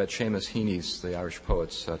recently read Seamus Heaney's, the Irish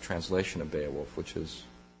poet's, translation of Beowulf, which is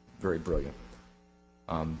very brilliant.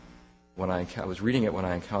 I was reading it when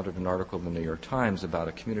I encountered an article in the New York Times about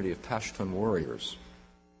a community of Pashtun warriors.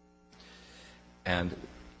 And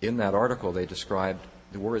in that article, the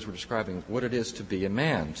warriors were describing what it is to be a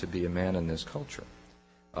man in this culture.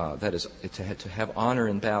 That is, to have honor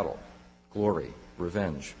in battle, glory,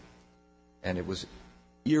 revenge. And it was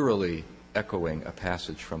eerily echoing a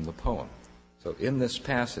passage from the poem. So in this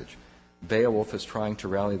passage, Beowulf is trying to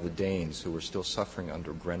rally the Danes who were still suffering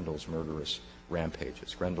under Grendel's murderous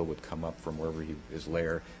rampages. Grendel would come up from wherever his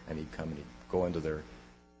lair, and he'd come and he'd go into their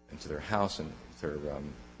house and their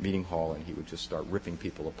meeting hall, and he would just start ripping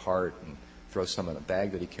people apart and throw some in a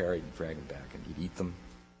bag that he carried and drag them back, and he'd eat them.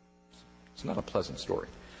 It's not a pleasant story.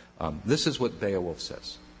 This is what Beowulf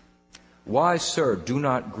says. "Why, sir, do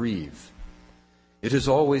not grieve. It is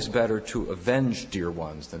always better to avenge dear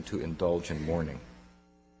ones than to indulge in mourning.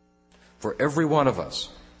 For every one of us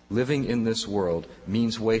living in this world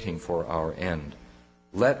means waiting for our end.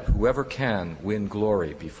 Let whoever can win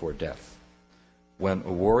glory before death. When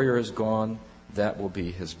a warrior is gone, that will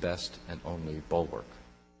be his best and only bulwark."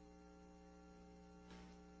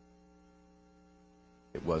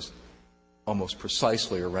 It was almost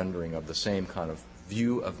precisely a rendering of the same kind of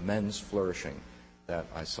view of men's flourishing that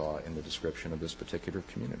I saw in the description of this particular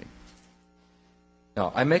community.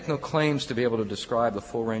 Now, I make no claims to be able to describe the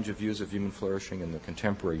full range of views of human flourishing in the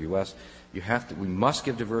contemporary U.S. We must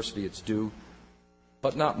give diversity its due,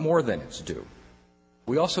 but not more than its due.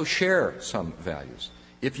 We also share some values.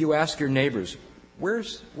 If you ask your neighbors, where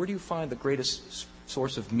do you find the greatest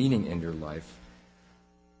source of meaning in your life?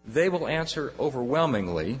 They will answer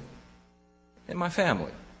overwhelmingly, in my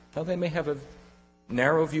family. Now, they may have a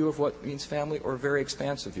narrow view of what means family or a very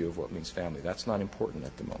expansive view of what means family. That's not important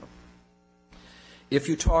at the moment. If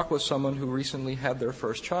you talk with someone who recently had their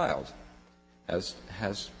first child, as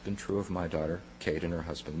has been true of my daughter Kate and her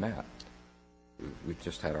husband Matt, we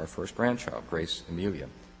just had our first grandchild, Grace Amelia.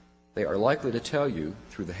 They are likely to tell you,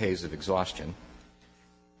 through the haze of exhaustion,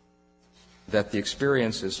 that the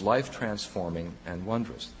experience is life-transforming and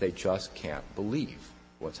wondrous. They just can't believe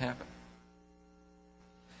what's happened.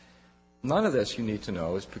 None of this, you need to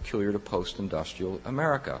know, is peculiar to post-industrial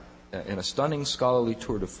America. In a stunning scholarly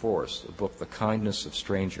tour de force, the book The Kindness of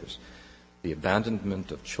Strangers, The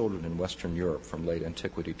Abandonment of Children in Western Europe from Late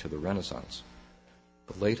Antiquity to the Renaissance,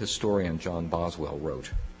 the late historian John Boswell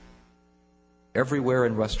wrote, "Everywhere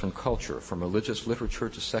in Western culture, from religious literature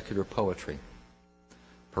to secular poetry,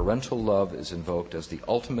 parental love is invoked as the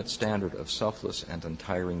ultimate standard of selfless and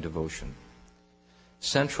untiring devotion.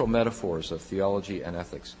 Central metaphors of theology and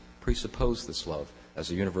ethics presuppose this love as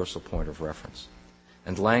a universal point of reference,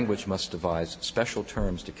 and language must devise special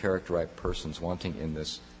terms to characterize persons wanting in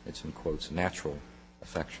this, it's in quotes, natural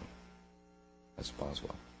affection." That's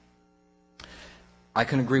Boswell. I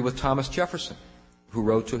can agree with Thomas Jefferson, who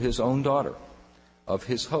wrote to his own daughter of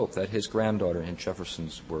his hope that his granddaughter, in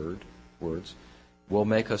Jefferson's words, will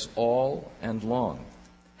make us all and long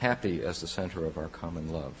happy as the center of our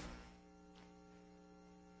common love.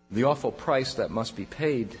 The awful price that must be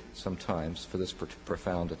paid sometimes for this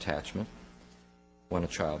profound attachment when a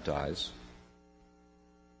child dies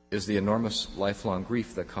is the enormous lifelong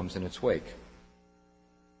grief that comes in its wake.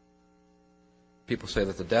 People say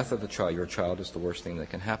that the death of your child is the worst thing that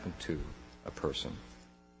can happen to a person.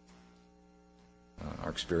 Our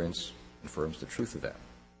experience confirms the truth of that.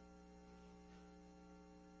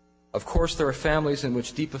 Of course, there are families in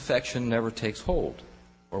which deep affection never takes hold,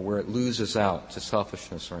 or where it loses out to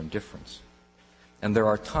selfishness or indifference. And there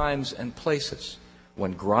are times and places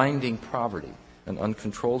when grinding poverty and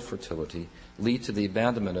uncontrolled fertility lead to the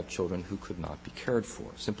abandonment of children who could not be cared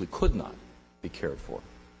for, simply could not be cared for.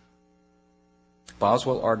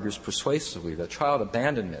 Boswell argues persuasively that child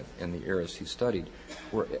abandonment in the eras he studied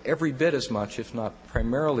were every bit as much, if not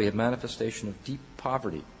primarily, a manifestation of deep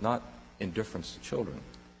poverty, not indifference to children,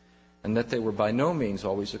 and that they were by no means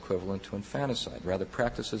always equivalent to infanticide. Rather,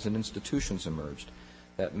 practices and institutions emerged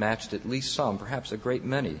that matched at least some, perhaps a great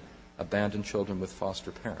many, abandoned children with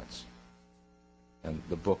foster parents. And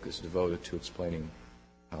the book is devoted to explaining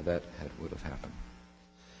how that would have happened.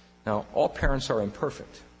 Now, all parents are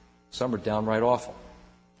imperfect. Some are downright awful.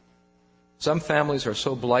 Some families are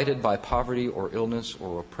so blighted by poverty or illness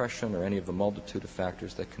or oppression or any of the multitude of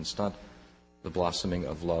factors that can stunt the blossoming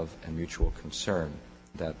of love and mutual concern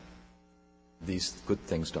that these good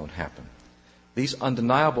things don't happen. These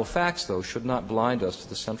undeniable facts, though, should not blind us to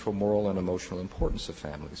the central moral and emotional importance of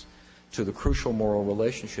families, to the crucial moral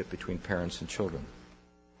relationship between parents and children.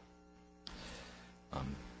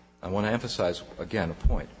 I want to emphasize, again, a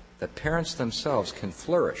point, that parents themselves can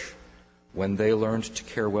flourish when they learned to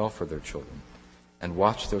care well for their children and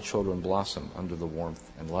watch their children blossom under the warmth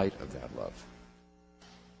and light of that love.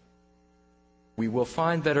 We will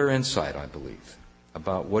find better insight, I believe,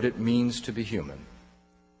 about what it means to be human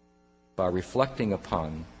by reflecting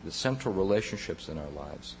upon the central relationships in our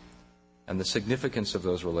lives and the significance of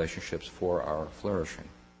those relationships for our flourishing.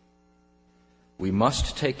 We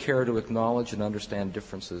must take care to acknowledge and understand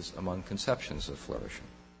differences among conceptions of flourishing.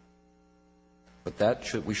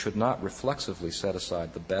 But we should not reflexively set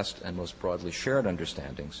aside the best and most broadly shared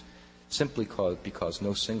understandings simply because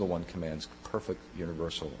no single one commands perfect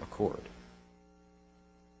universal accord.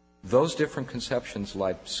 Those different conceptions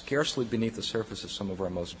lie scarcely beneath the surface of some of our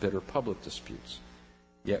most bitter public disputes,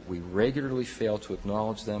 yet we regularly fail to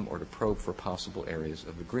acknowledge them or to probe for possible areas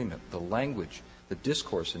of agreement. The language, the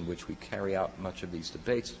discourse in which we carry out much of these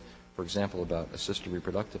debates, for example, about assisted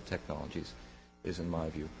reproductive technologies, is, in my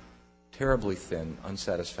view, terribly thin,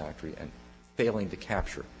 unsatisfactory, and failing to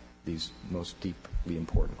capture these most deeply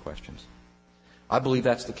important questions. I believe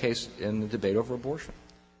that's the case in the debate over abortion,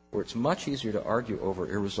 where it's much easier to argue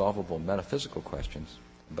over irresolvable metaphysical questions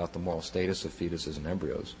about the moral status of fetuses and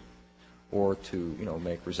embryos, or to,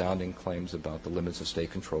 make resounding claims about the limits of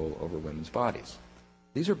state control over women's bodies.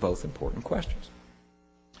 These are both important questions.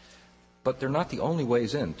 But they're not the only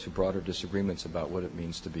ways into broader disagreements about what it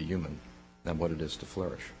means to be human and what it is to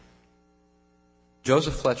flourish.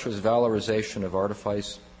 Joseph Fletcher's valorization of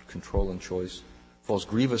artifice, control, and choice falls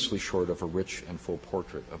grievously short of a rich and full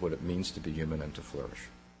portrait of what it means to be human and to flourish.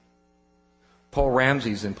 Paul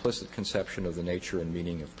Ramsey's implicit conception of the nature and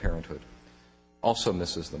meaning of parenthood also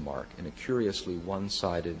misses the mark in a curiously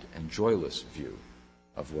one-sided and joyless view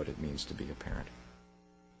of what it means to be a parent.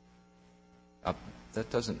 That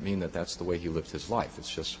doesn't mean that that's the way he lived his life.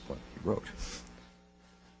 It's just what he wrote.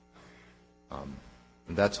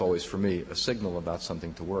 And that's always, for me, a signal about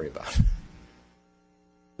something to worry about.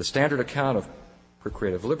 The standard account of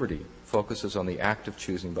Procreative liberty focuses on the act of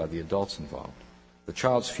choosing by the adults involved. The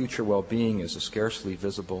child's future well-being is a scarcely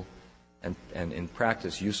visible and in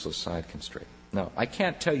practice useless side constraint. Now, I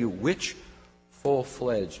can't tell you which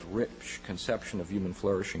full-fledged, rich conception of human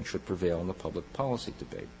flourishing should prevail in the public policy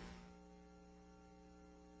debate.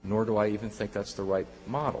 Nor do I even think that's the right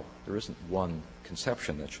model. There isn't one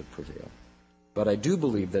conception that should prevail. But I do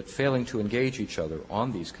believe that failing to engage each other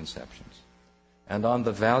on these conceptions and on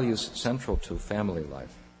the values central to family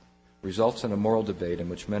life results in a moral debate in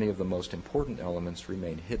which many of the most important elements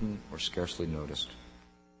remain hidden or scarcely noticed.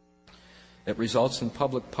 It results in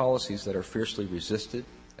public policies that are fiercely resisted,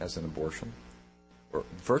 as in abortion, or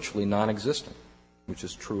virtually non-existent, which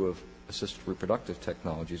is true of assisted reproductive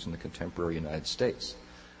technologies in the contemporary United States.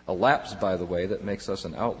 A lapse, by the way, that makes us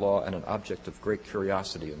an outlaw and an object of great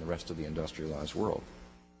curiosity in the rest of the industrialized world.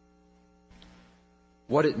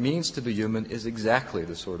 What it means to be human is exactly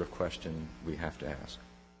the sort of question we have to ask.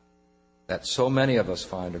 That so many of us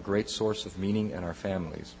find a great source of meaning in our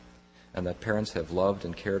families, and that parents have loved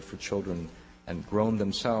and cared for children and grown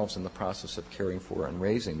themselves in the process of caring for and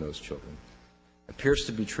raising those children, appears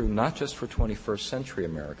to be true not just for 21st century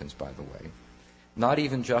Americans, by the way, not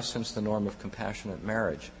even just since the norm of compassionate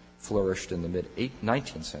marriage flourished in the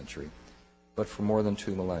mid-19th century, but for more than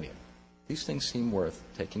 2 millennia. These things seem worth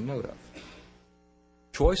taking note of.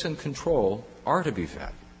 Choice and control are to be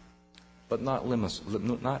valued, but not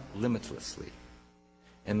limitlessly,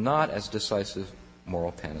 and not as decisive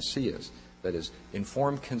moral panaceas. That is,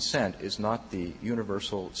 informed consent is not the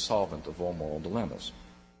universal solvent of all moral dilemmas.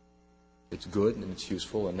 It's good and it's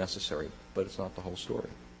useful and necessary, but it's not the whole story.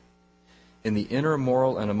 In the inner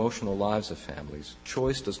moral and emotional lives of families,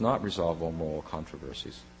 choice does not resolve all moral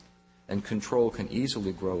controversies, and control can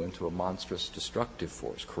easily grow into a monstrous destructive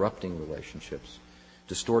force, corrupting relationships,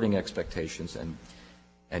 distorting expectations,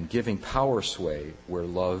 and giving power sway where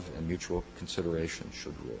love and mutual consideration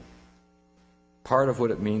should rule. Part of what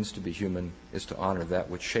it means to be human is to honor that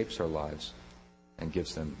which shapes our lives and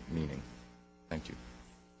gives them meaning. Thank you.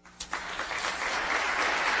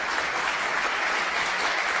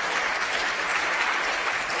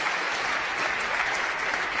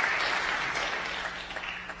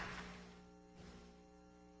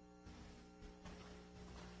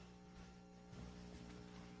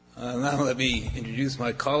 Now let me introduce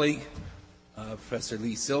my colleague, Professor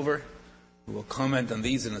Lee Silver, who will comment on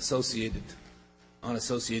these and associated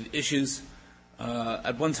issues.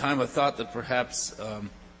 At one time I thought that perhaps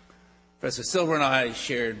Professor Silver and I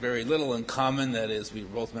shared very little in common. That is, we were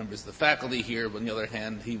both members of the faculty here, but on the other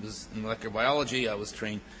hand, he was in molecular biology, I was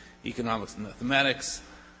trained in economics and mathematics.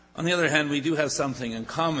 On the other hand, we do have something in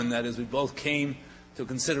common. That is, we both came to a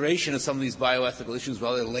consideration of some of these bioethical issues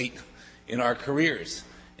rather late in our careers,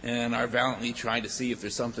 and are valiantly trying to see if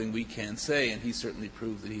there's something we can say, and he certainly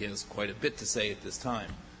proved that he has quite a bit to say at this time.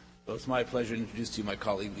 So it's my pleasure to introduce to you my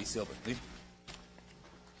colleague, Lee Silver. Lee?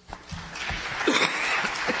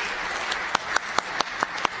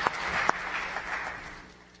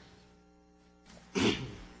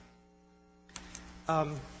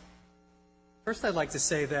 First, I'd like to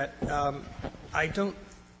say that I don't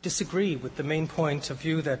disagree with the main point of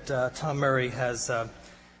view that Tom Murray has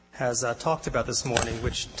talked about this morning,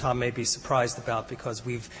 which Tom may be surprised about because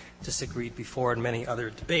we've disagreed before in many other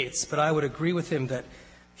debates. But I would agree with him that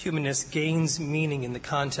humanness gains meaning in the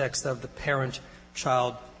context of the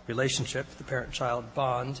parent-child relationship, the parent-child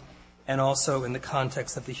bond, and also in the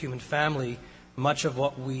context of the human family. Much of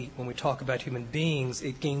what when we talk about human beings,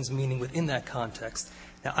 it gains meaning within that context.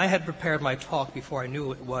 Now, I had prepared my talk before I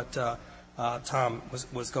knew what Tom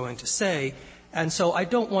was going to say, and so I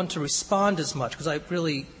don't want to respond as much, because I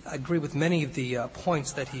really agree with many of the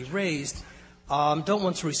points that he raised. Don't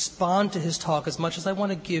want to respond to his talk as much as I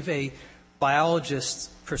want to give a biologist's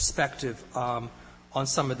perspective on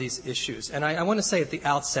some of these issues. And I want to say at the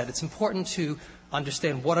outset, it's important to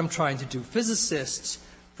understand what I'm trying to do. Physicists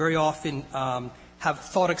very often have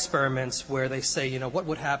thought experiments where they say, what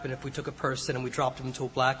would happen if we took a person and we dropped them into a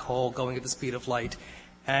black hole going at the speed of light?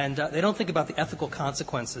 And they don't think about the ethical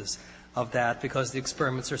consequences of that because the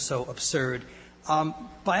experiments are so absurd.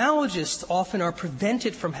 Biologists often are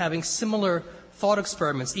prevented from having similar thought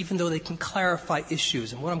experiments, even though they can clarify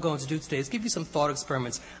issues. And what I'm going to do today is give you some thought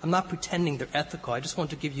experiments. I'm not pretending they're ethical. I just want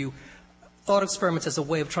to give you thought experiments as a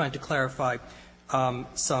way of trying to clarify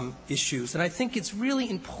some issues. And I think it's really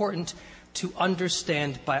important to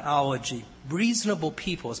understand biology. Reasonable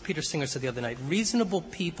people, as Peter Singer said the other night, reasonable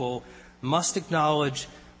people must acknowledge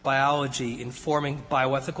biology informing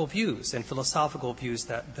bioethical views and philosophical views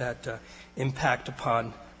that impact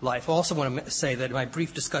upon life. I also want to say that in my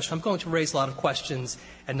brief discussion, I'm going to raise a lot of questions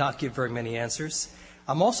and not give very many answers.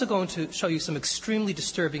 I'm also going to show you some extremely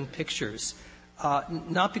disturbing pictures,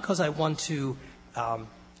 not because I want to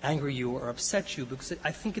anger you or upset you, because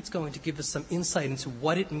I think it's going to give us some insight into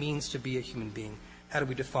what it means to be a human being. How do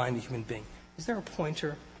we define the human being? Is there a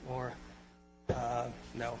pointer or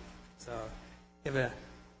no? So give a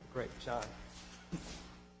great John.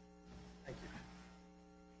 Thank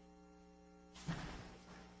you.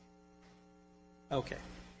 Okay.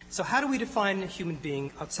 So how do we define a human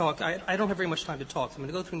being? I don't have very much time to talk, so I'm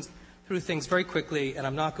going to go through things very quickly, and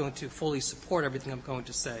I'm not going to fully support everything I'm going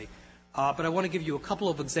to say. But I want to give you a couple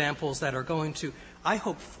of examples that are going to, I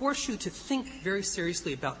hope, force you to think very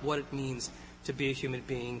seriously about what it means to be a human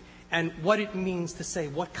being and what it means to say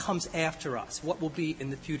what comes after us, what will be in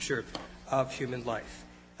the future of human life.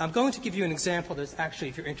 I'm going to give you an example that's actually,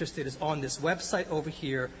 if you're interested, is on this website over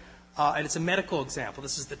here, and it's a medical example.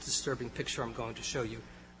 This is the disturbing picture I'm going to show you.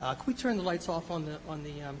 Can we turn the lights off on the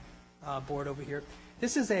board over here?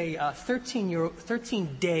 This is a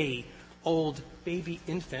 13-day-old baby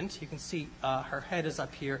infant. You can see her head is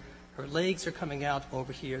up here. Her legs are coming out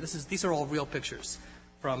over here. These are all real pictures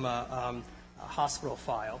from a hospital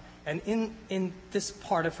file. And in this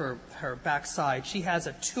part of her backside, she has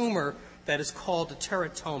a tumor that is called a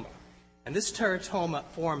teratoma. And this teratoma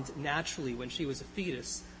formed naturally when she was a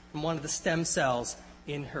fetus from one of the stem cells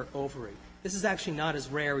in her ovary. This is actually not as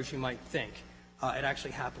rare as you might think. It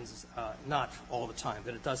actually happens not all the time,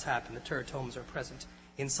 but it does happen. The teratomas are present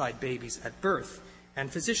inside babies at birth.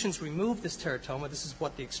 And physicians remove this teratoma. This is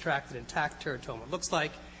what the extracted intact teratoma looks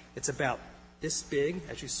like. It's about this big,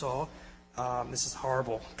 as you saw. This is a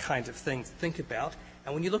horrible kind of thing to think about.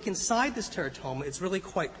 And when you look inside this teratoma, it's really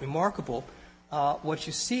quite remarkable. What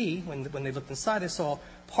you see when they looked inside, they saw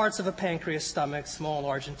parts of a pancreas, stomach, small and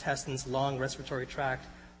large intestines, lung, respiratory tract,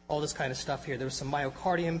 all this kind of stuff here. There was some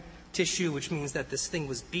myocardium tissue, which means that this thing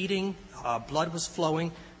was beating, blood was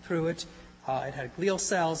flowing through it. It had glial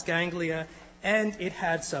cells, ganglia, and it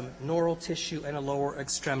had some neural tissue and a lower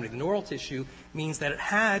extremity. The neural tissue means that it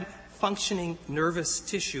had functioning nervous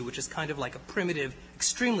tissue, which is kind of like a primitive,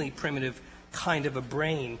 extremely primitive kind of a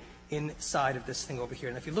brain inside of this thing over here.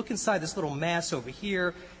 And if you look inside this little mass over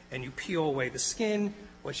here and you peel away the skin,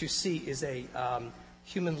 what you see is a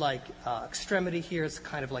human-like extremity here. It's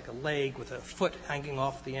kind of like a leg with a foot hanging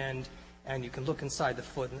off the end, and you can look inside the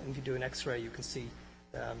foot, and if you do an X-ray, you can see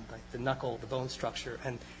like the knuckle, the bone structure.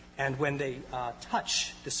 And when they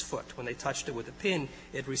touch this foot, when they touched it with a pin,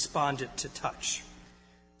 it responded to touch.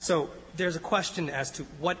 So there's a question as to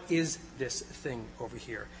what is this thing over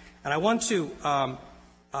here. And I want to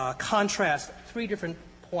contrast three different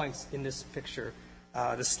points in this picture,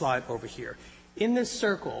 this slide over here. In this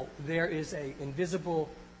circle, there is an invisible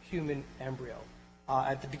human embryo.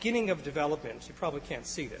 At the beginning of development, you probably can't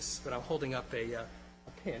see this, but I'm holding up a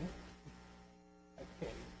pin.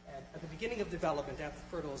 And at the beginning of development, after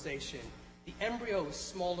fertilization, the embryo is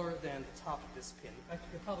smaller than the top of this pin. In fact,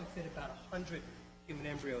 you could probably fit about 100 human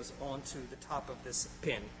embryos onto the top of this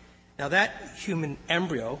pin. Now, that human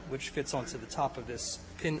embryo, which fits onto the top of this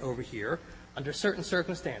pin over here, under certain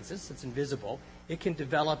circumstances, it's invisible, it can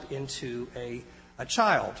develop into a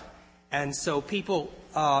child. And so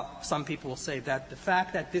some people will say that the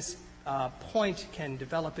fact that this point can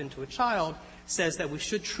develop into a child says that we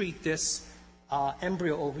should treat this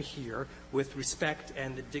embryo over here with respect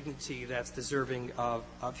and the dignity that's deserving of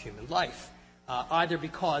human life, either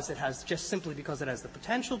because it has, just simply because it has the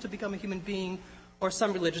potential to become a human being, or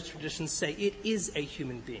some religious traditions say it is a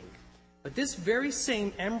human being. But this very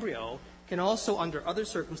same embryo can also, under other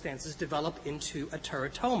circumstances, develop into a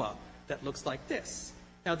teratoma that looks like this.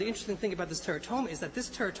 Now, the interesting thing about this teratoma is that this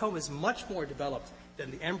teratoma is much more developed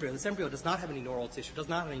than the embryo. This embryo does not have any neural tissue, does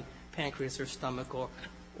not have any pancreas or stomach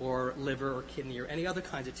or liver or kidney or any other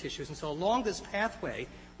kinds of tissues. And so along this pathway,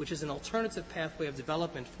 which is an alternative pathway of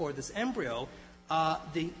development for this embryo,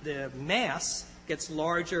 the mass gets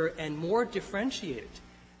larger and more differentiated.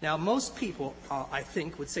 Now, most people, I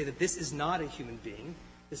think, would say that this is not a human being.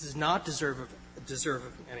 This does not deserve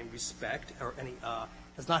of any respect or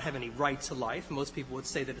does not have any right to life. Most people would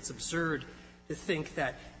say that it's absurd to think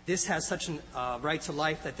that this has such a right to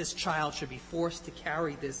life that this child should be forced to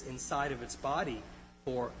carry this inside of its body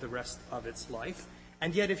for the rest of its life.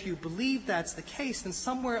 And yet, if you believe that's the case, then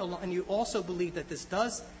somewhere along, and you also believe that this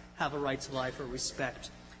does have a right to life or respect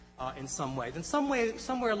in some way, then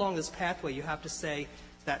somewhere along this pathway you have to say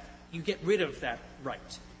that you get rid of that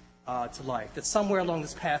right to life, that somewhere along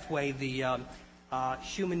this pathway the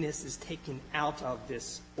humanness is taken out of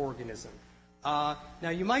this organism. Now,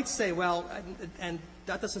 you might say, well, and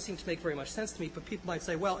that doesn't seem to make very much sense to me, but people might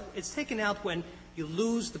say, well, it's taken out when you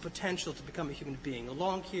lose the potential to become a human being.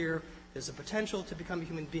 Along here, there's a potential to become a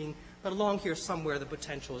human being, but along here somewhere the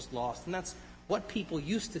potential is lost. And that's what people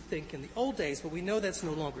used to think in the old days, but we know that's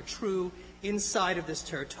no longer true. Inside of this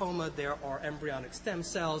teratoma, there are embryonic stem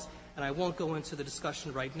cells, and I won't go into the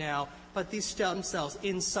discussion right now, but these stem cells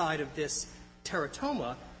inside of this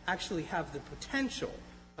teratoma actually have the potential,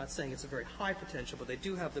 I'm not saying it's a very high potential, but they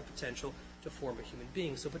do have the potential to form a human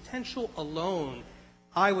being. So potential alone,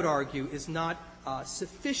 I would argue, is not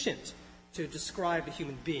sufficient to describe a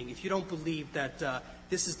human being. If you don't believe that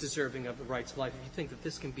this is deserving of the right to life, if you think that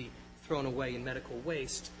this can be thrown away in medical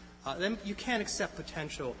waste, then you can't accept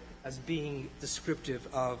potential as being descriptive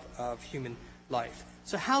of human life.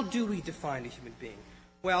 So how do we define a human being?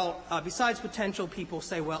 Well, besides potential, people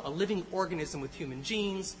say, well, a living organism with human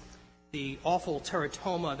genes. The awful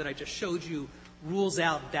teratoma that I just showed you rules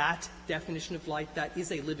out that definition of life. That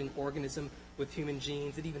is a living organism with human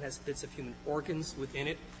genes. It even has bits of human organs within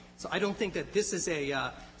it. So I don't think that this is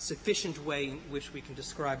a sufficient way in which we can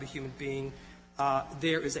describe a human being.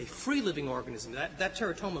 There is a free living organism. That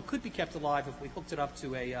teratoma could be kept alive if we hooked it up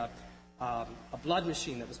to a blood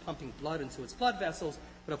machine that was pumping blood into its blood vessels,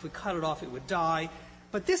 but if we cut it off, it would die.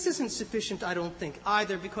 But this isn't sufficient, I don't think,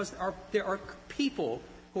 either, because there are people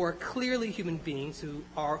who are clearly human beings who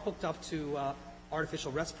are hooked up to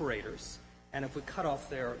artificial respirators. And if we cut off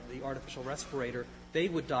the artificial respirator, they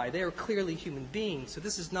would die. They are clearly human beings. So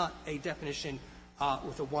this is not a definition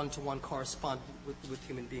with a one-to-one correspondence with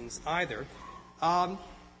human beings either.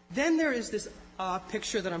 Then there is this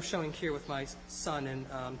picture that I'm showing here with my son and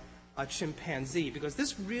a chimpanzee, because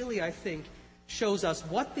this really, I think, shows us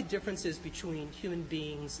what the difference is between human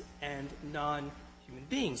beings and non-human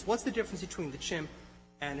beings. What's the difference between the chimp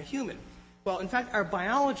and a human? Well, in fact, our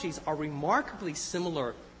biologies are remarkably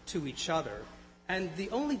similar to each other. And the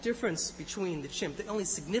only difference between the chimp, the only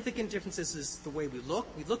significant differences is the way we look.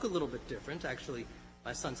 We look a little bit different. Actually,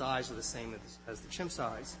 my son's eyes are the same as the chimp's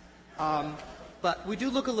eyes. But we do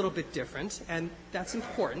look a little bit different, and that's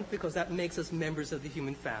important because that makes us members of the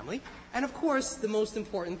human family. And, of course, the most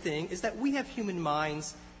important thing is that we have human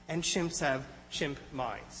minds and chimps have chimp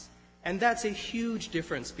minds. And that's a huge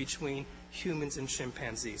difference between humans and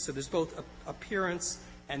chimpanzees. So there's both appearance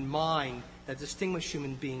and mind that distinguish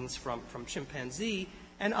human beings from chimpanzee,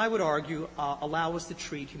 and I would argue allow us to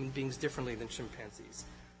treat human beings differently than chimpanzees.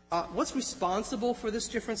 What's responsible for this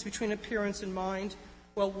difference between appearance and mind?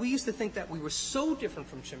 Well, we used to think that we were so different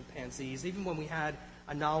from chimpanzees, even when we had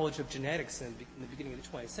a knowledge of genetics in the beginning of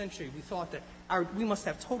the 20th century, we thought that we must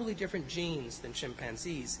have totally different genes than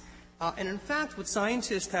chimpanzees. And in fact, what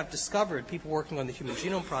scientists have discovered, people working on the Human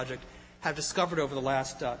Genome Project, have discovered over the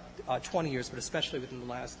last 20 years, but especially within the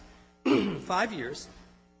last 5 years,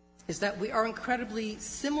 is that we are incredibly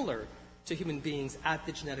similar to human beings at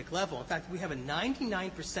the genetic level. In fact, we have a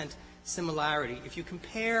 99% similarity. If you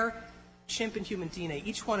compare chimp and human DNA,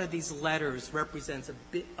 each one of these letters represents a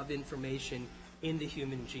bit of information in the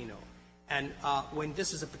human genome. And when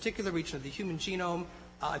this is a particular region of the human genome,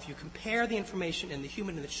 if you compare the information in the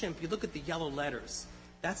human and the chimp, you look at the yellow letters.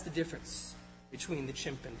 That's the difference between the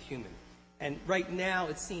chimp and the human. And right now,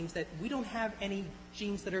 it seems that we don't have any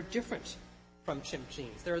genes that are different from chimp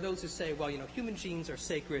genes. There are those who say, well, human genes are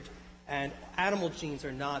sacred and animal genes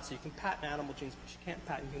are not, so you can patent animal genes, but you can't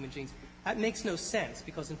patent human genes. That makes no sense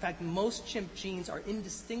because, in fact, most chimp genes are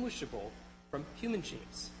indistinguishable from human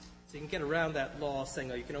genes. So you can get around that law saying,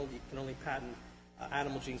 you can only patent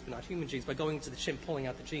animal genes but not human genes by going to the chimp, pulling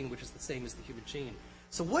out the gene, which is the same as the human gene.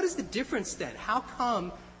 So what is the difference then? How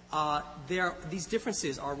come these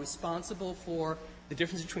differences are responsible for the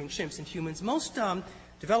difference between chimps and humans? Most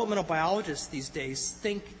developmental biologists these days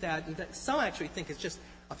think that some actually think it's just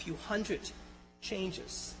a few hundred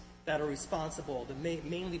changes that are responsible,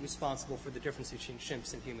 mainly responsible for the difference between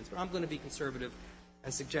chimps and humans. But I'm going to be conservative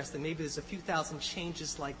and suggest that maybe there's a few thousand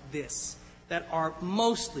changes like this that are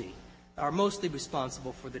mostly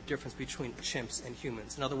responsible for the difference between chimps and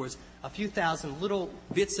humans. In other words, a few thousand little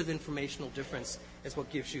bits of informational difference is what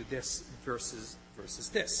gives you this versus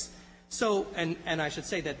this. So, and I should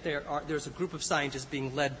say that there's a group of scientists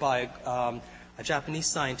being led by a Japanese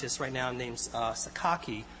scientist right now named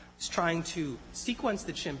Sakaki, who's trying to sequence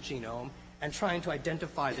the chimp genome and trying to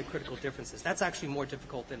identify the critical differences. That's actually more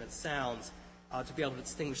difficult than it sounds to be able to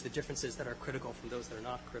distinguish the differences that are critical from those that are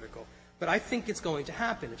not critical. But I think it's going to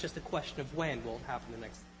happen. It's just a question of when. Will it happen in the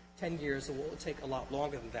next 10 years, or will it take a lot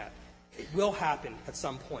longer than that? It will happen at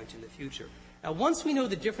some point in the future. Now, once we know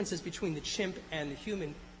the differences between the chimp and the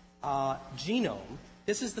human genome,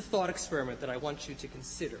 This is the thought experiment that I want you to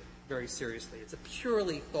consider very seriously. It's a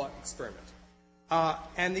purely thought experiment.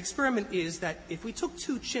 And the experiment is that if we took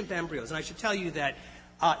two chimp embryos, and I should tell you that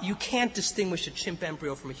you can't distinguish a chimp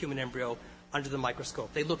embryo from a human embryo under the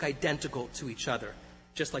microscope. They look identical to each other,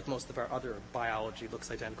 just like most of our other biology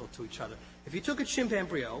looks identical to each other. If you took a chimp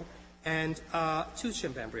embryo and two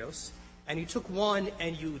chimp embryos, and you took one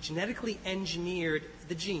and you genetically engineered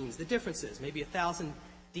the genes, the differences, maybe 1,000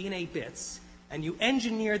 DNA bits, and you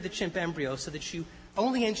engineered the chimp embryo so that you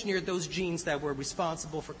only engineered those genes that were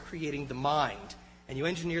responsible for creating the mind, and you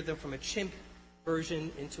engineered them from a chimp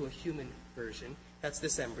version into a human version. That's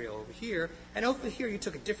this embryo over here. And over here you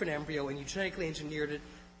took a different embryo and you genetically engineered it,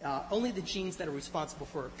 only the genes that are responsible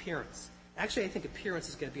for appearance. Actually, I think appearance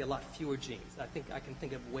is going to be a lot fewer genes. I can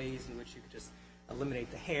think of ways in which you could just eliminate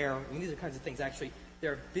the hair. I mean, these are kinds of things. Actually,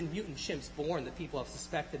 there have been mutant chimps born that people have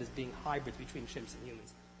suspected as being hybrids between chimps and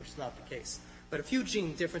humans, which is not the case. But a few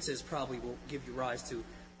gene differences probably will give you rise to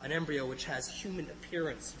an embryo which has human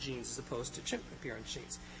appearance genes as opposed to chimp appearance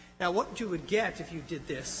genes. Now, what you would get if you did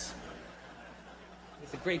this,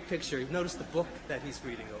 it's a great picture. You've noticed the book that he's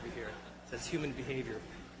reading over here. It says Human Behavior.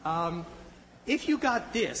 If you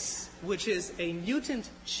got this, which is a mutant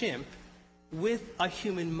chimp with a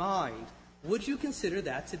human mind, would you consider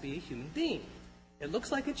that to be a human being? It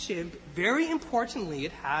looks like a chimp. Very importantly,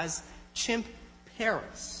 it has chimp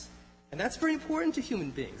parents. And that's very important to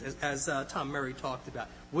human beings, as Tom Murray talked about.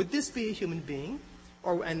 Would this be a human being?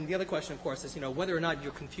 And the other question, of course, is, whether or not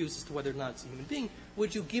you're confused as to whether or not it's a human being,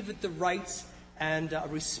 would you give it the rights and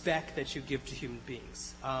respect that you give to human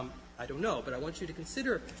beings? I don't know, but I want you to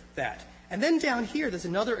consider that. And then down here, there's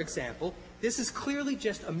another example. This is clearly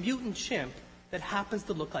just a mutant chimp that happens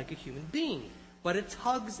to look like a human being. But it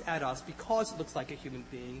tugs at us because it looks like a human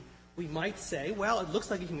being. We might say, well, it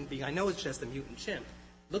looks like a human being. I know it's just a mutant chimp.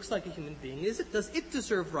 Looks like a human being. Does it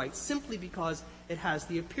deserve rights simply because it has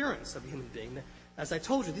the appearance of a human being? As I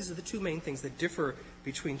told you, these are the two main things that differ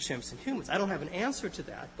between chimps and humans. I don't have an answer to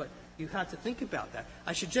that, but you have to think about that.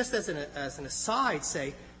 I should just, as an aside,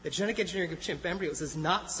 say that genetic engineering of chimp embryos is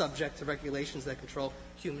not subject to regulations that control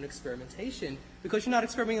human experimentation because you're not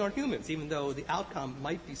experimenting on humans, even though the outcome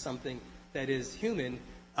might be something that is human.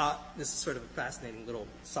 This is sort of a fascinating little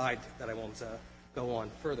side that I won't go on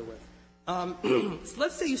further with. So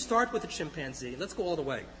let's say you start with a chimpanzee. Let's go all the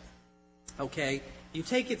way. Okay, you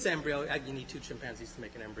take its embryo. You need two chimpanzees to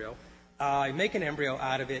make an embryo. You make an embryo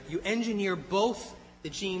out of it. You engineer both the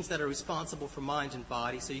genes that are responsible for mind and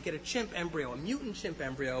body. So you get a chimp embryo, a mutant chimp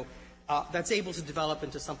embryo, that's able to develop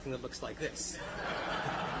into something that looks like this.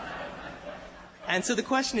 And so the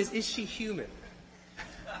question is she human?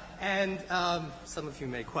 And some of you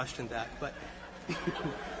may question that, but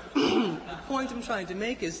the point I'm trying to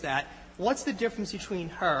make is that what's the difference between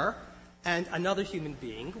her and another human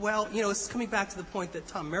being? Well, it's coming back to the point that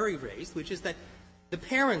Tom Murray raised, which is that the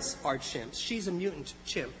parents are chimps. She's a mutant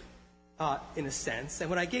chimp, in a sense. And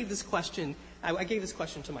when I gave this question, I gave this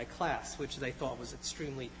question to my class, which they thought was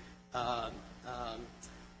extremely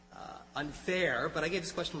unfair. But I gave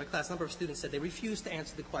this question to my class. A number of students said they refused to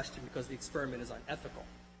answer the question because the experiment is unethical.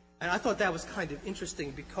 And I thought that was kind of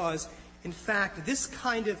interesting because, in fact, this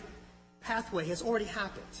kind of pathway has already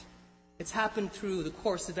happened. It's happened through the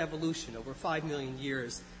course of evolution over 5 million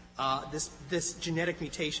years. This genetic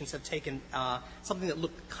mutations have taken something that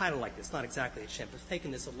looked kind of like this, not exactly a chimp. It's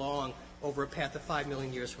taken this along over a path of 5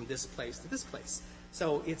 million years from this place to this place.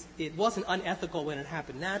 So it wasn't unethical when it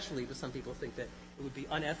happened naturally, but some people think that it would be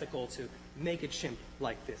unethical to make a chimp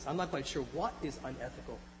like this. I'm not quite sure what is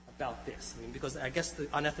unethical about this. I mean, because I guess the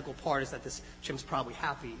unethical part is that this chimp's probably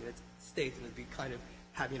happy in its state and it'd be kind of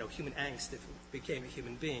have, human angst if it became a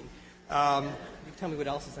human being. You tell me what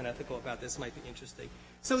else is unethical about this. Might be interesting.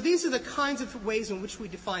 So these are the kinds of ways in which we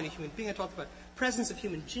define a human being. I talked about presence of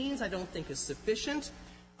human genes. I don't think is sufficient.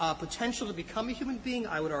 Potential to become a human being,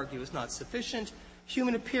 I would argue, is not sufficient.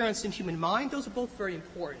 Human appearance and human mind, those are both very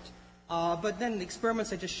important. But then the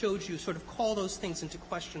experiments I just showed you sort of call those things into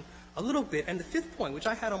question a little bit. And the fifth point, which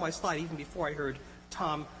I had on my slide even before I heard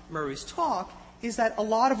Tom Murray's talk, is that a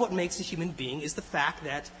lot of what makes a human being is the fact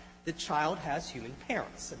that the child has human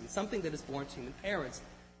parents. I mean, something that is born to human parents,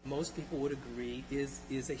 most people would agree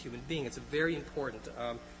is a human being. It's a very important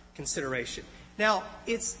consideration. Now,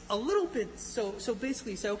 it's a little bit so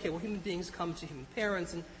basically you say, okay, well, human beings come to human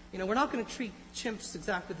parents, and we're not going to treat chimps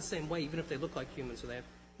exactly the same way, even if they look like humans or they have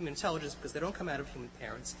human intelligence, because they don't come out of human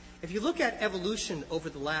parents. If you look at evolution over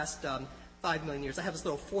the last 5 million years, I have this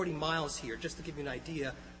little 40 miles here just to give you an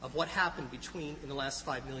idea of what happened in the last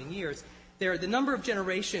 5 million years. The number of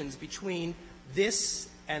generations between this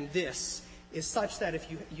and this is such that if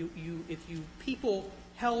people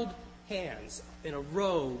held hands in a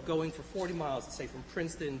row going for 40 miles, let's say from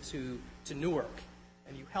Princeton to Newark,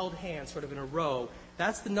 and you held hands sort of in a row,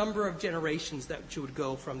 that's the number of generations that you would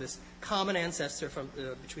go from this common ancestor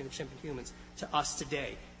between the chimp and humans to us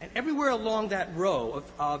today. And everywhere along that row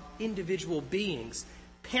of individual beings,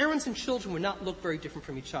 parents and children would not look very different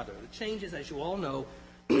from each other. The changes, as you all know,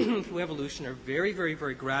 through evolution are very, very,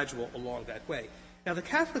 very gradual along that way. Now, the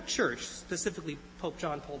Catholic Church, specifically Pope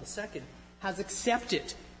John Paul II, has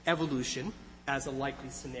accepted evolution as a likely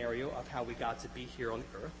scenario of how we got to be here on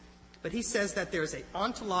the earth. But he says that there's an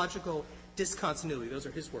ontological discontinuity, those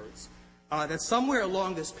are his words, that somewhere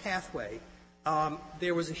along this pathway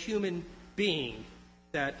there was a human being,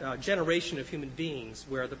 that generation of human beings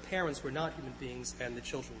where the parents were not human beings and the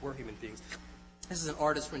children were human beings. This is an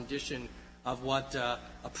artist's rendition of what a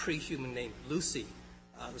pre-human named Lucy,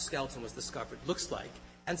 the skeleton was discovered, looks like.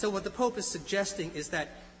 And so what the Pope is suggesting is that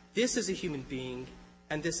this is a human being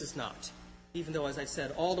and this is not. Even though, as I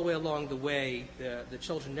said, all the way along the way, the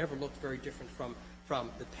children never looked very different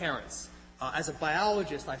from the parents. As a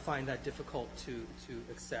biologist, I find that difficult to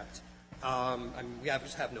accept. I mean, we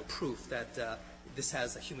just have no proof that this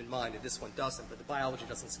has a human mind and this one doesn't, but the biology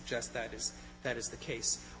doesn't suggest that is the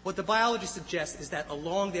case. What the biology suggests is that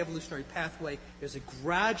along the evolutionary pathway, there's a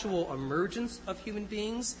gradual emergence of human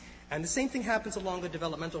beings, and the same thing happens along the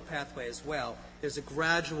developmental pathway as well. There's a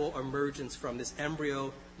gradual emergence from this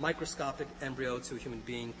embryo, microscopic embryo, to a human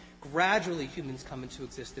being. Gradually, humans come into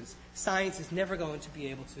existence. Science is never going to be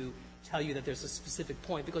able to tell you that there's a specific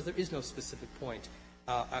point, because there is no specific point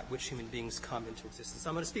at which human beings come into existence. So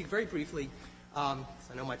I'm going to speak very briefly, I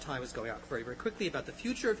know my time is going out very, very quickly, about the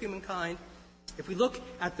future of humankind. If we look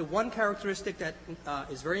at the one characteristic that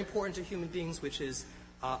is very important to human beings, which is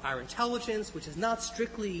our intelligence, which is not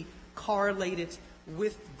strictly correlated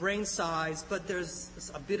with brain size, but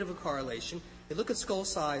there's a bit of a correlation. You look at skull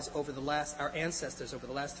size over our ancestors over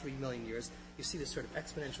the last 3 million years, you see this sort of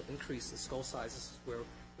exponential increase in skull size. This is where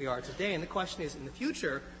we are today. And the question is, in the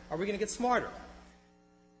future, are we going to get smarter?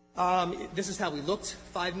 This is how we looked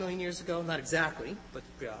 5 million years ago. Not exactly, but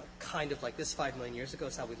kind of like this 5 million years ago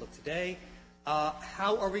is how we look today.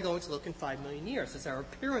 How are we going to look in 5 million years? Is our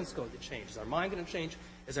appearance going to change? Is our mind going to change?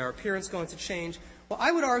 Is our appearance going to change? Well,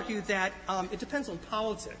 I would argue that it depends on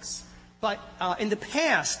politics. But in the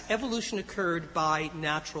past, evolution occurred by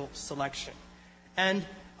natural selection. And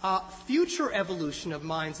future evolution of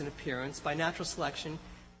minds and appearance by natural selection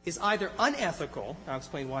is either unethical, I'll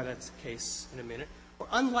explain why that's the case in a minute, or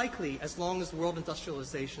unlikely as long as world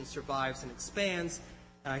industrialization survives and expands.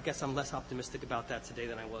 I guess I'm less optimistic about that today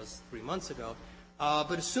than I was 3 months ago.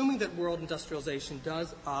 But assuming that world industrialization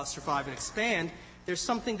does survive and expand, there's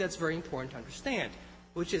something that's very important to understand,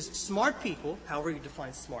 which is smart people, however you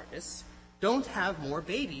define smartness, don't have more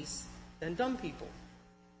babies than dumb people.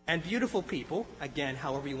 And beautiful people, again,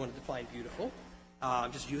 however you want to define beautiful,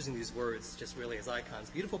 I'm just using these words just really as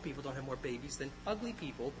icons. Beautiful people don't have more babies than ugly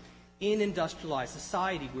people in industrialized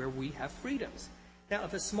society where we have freedoms. Now,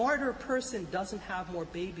 if a smarter person doesn't have more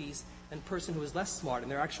babies than a person who is less smart,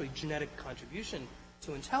 and they're actually genetic contribution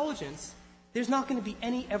to intelligence, there's not going to be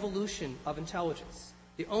any evolution of intelligence.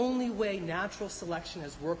 The only way natural selection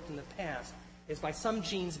has worked in the past is by some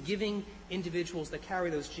genes giving individuals that carry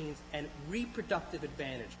those genes a reproductive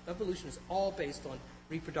advantage. Evolution is all based on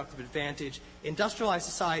reproductive advantage. Industrialized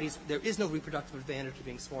societies, there is no reproductive advantage to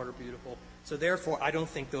being smart or beautiful. So therefore, I don't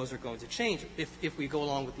think those are going to change if we go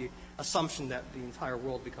along with the assumption that the entire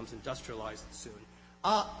world becomes industrialized soon.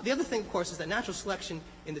 The other thing, of course, is that natural selection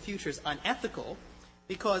in the future is unethical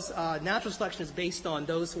because natural selection is based on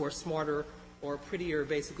those who are smarter or prettier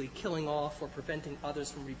basically killing off or preventing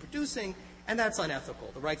others from reproducing, and that's unethical.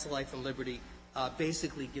 The right to life and liberty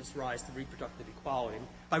basically gives rise to reproductive equality.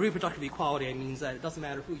 By reproductive equality, I mean that it doesn't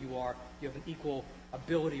matter who you are, you have an equal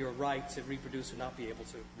ability or right to reproduce or not be able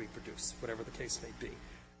to reproduce, whatever the case may be.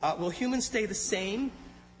 Will humans stay the same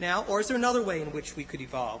now, or is there another way in which we could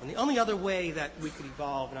evolve? And the only other way that we could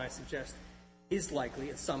evolve, and I suggest is likely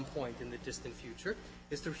at some point in the distant future,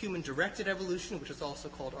 is through human-directed evolution, which is also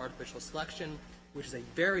called artificial selection, which is a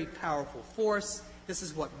very powerful force. This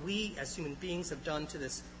is what we, as human beings, have done to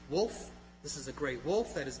this wolf. This is a gray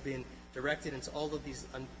wolf that has been directed into all of these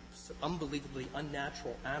unbelievably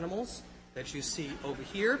unnatural animals that you see over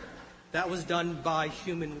here. That was done by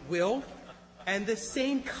human will. And the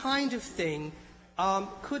same kind of thing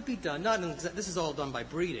could be done, this is all done by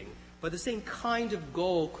breeding, but the same kind of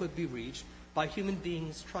goal could be reached by human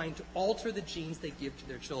beings trying to alter the genes they give to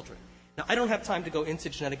their children. Now, I don't have time to go into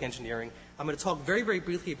genetic engineering. I'm going to talk very, very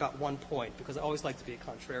briefly about one point, because I always like to be a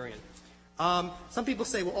contrarian. Some people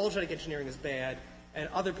say, well, all genetic engineering is bad, And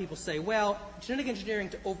other people say, well, genetic engineering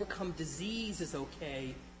to overcome disease is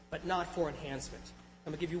okay, but not for enhancement.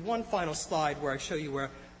 I'm going to give you one final slide where I show you where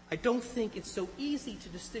I don't think it's so easy to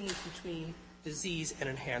distinguish between disease and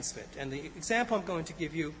enhancement. And the example I'm going to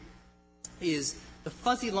give you is the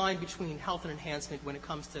fuzzy line between health and enhancement when it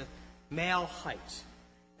comes to male height.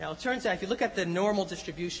 Now, it turns out if you look at the normal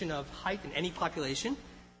distribution of height in any population,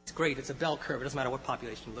 it's great. It's a bell curve. It doesn't matter what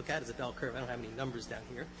population you look at. It's a bell curve. I don't have any numbers down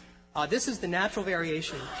here. This is the natural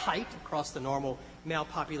variation in height across the normal male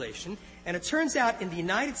population. And it turns out in the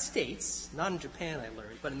United States, not in Japan I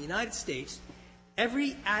learned, but in the United States,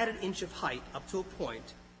 every added inch of height up to a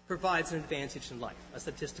point provides an advantage in life, a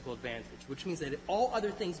statistical advantage, which means that all other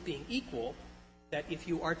things being equal, that if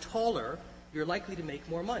you are taller, you're likely to make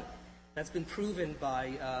more money. That's been proven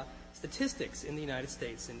by statistics in the United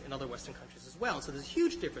States and in other Western countries as well. So there's a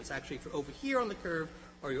huge difference, actually, if you're over here on the curve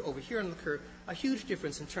or you're over here on the curve, a huge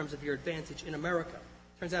difference in terms of your advantage in America.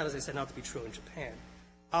 Turns out, as I said, not to be true in Japan.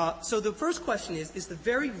 So the first question is the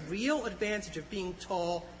very real advantage of being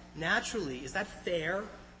tall naturally, is that fair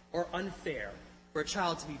or unfair for a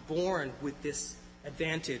child to be born with this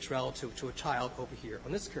advantage relative to a child over here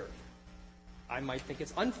on this curve? I might think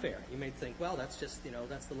it's unfair. You may think, well, that's just,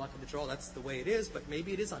 that's the luck of the draw. That's the way it is, but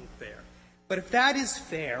maybe it is unfair. But if that is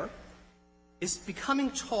fair, is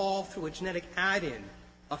becoming tall through a genetic add-in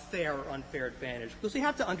a fair or unfair advantage? Because we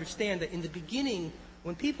have to understand that in the beginning,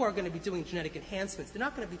 when people are going to be doing genetic enhancements, they're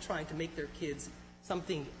not going to be trying to make their kids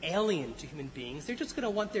something alien to human beings. They're just going to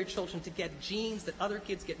want their children to get genes that other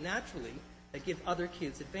kids get naturally that give other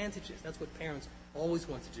kids advantages. That's what parents always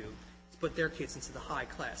want to do, is put their kids into the high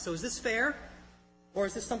class. So is this fair? Or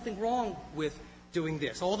is there something wrong with doing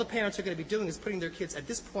this? All the parents are going to be doing is putting their kids at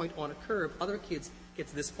this point on a curve. Other kids get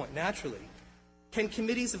to this point naturally. Can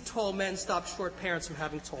committees of tall men stop short parents from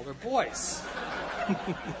having taller boys?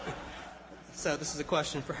 So this is a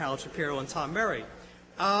question for Harold Shapiro and Tom Murray.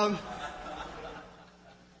 And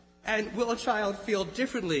will a child feel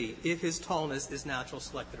differently if his tallness is natural,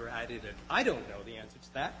 selected, or added? I don't know the answer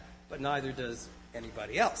to that, but neither does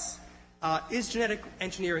anybody else. Is genetic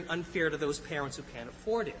engineering unfair to those parents who can't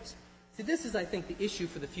afford it? See, this is, I think, the issue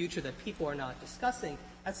for the future that people are not discussing.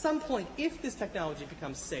 At some point, if this technology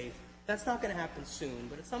becomes safe, that's not going to happen soon,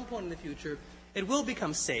 but at some point in the future, it will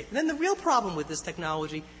become safe. And then the real problem with this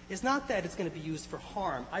technology is not that it's going to be used for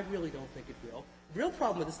harm. I really don't think it will. The real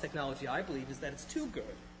problem with this technology, I believe, is that it's too good,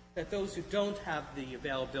 that those who don't have the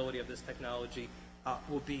availability of this technology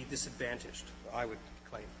will be disadvantaged, I would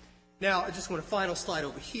claim. Now, I just want a final slide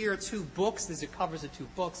over here. 2 books. These are covers of 2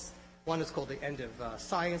 books. One is called The End of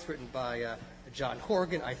Science, written by John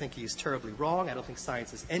Horgan. I think he's terribly wrong. I don't think science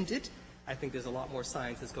has ended. I think there's a lot more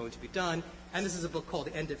science that's going to be done. And this is a book called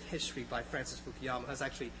The End of History by Francis Fukuyama, who has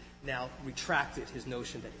actually now retracted his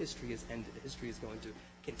notion that history has ended. History is going to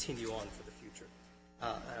continue on for the future.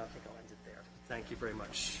 I don't think I'll end it there. Thank you very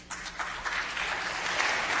much.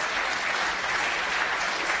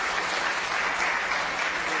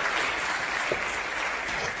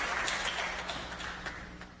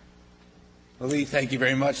 Well, Lee, thank you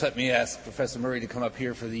very much. Let me ask Professor Murray to come up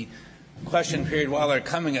here for the question period. While they're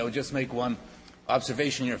coming, I would just make one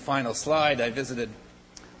observation in your final slide. I visited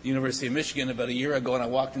the University of Michigan about a year ago, and I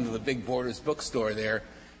walked into the Big Borders bookstore there,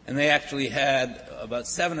 and they actually had about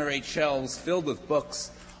 7 or 8 shelves filled with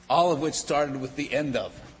books, all of which started with the end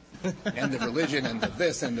of. End of religion, end of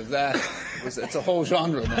this, end of that. It's a whole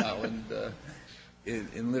genre now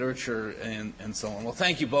in literature and so on. Well,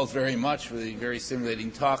 thank you both very much for the very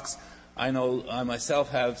stimulating talks. I know I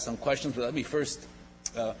myself have some questions, but let me first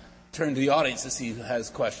turn to the audience to see who has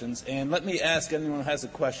questions. And let me ask anyone who has a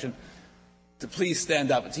question to please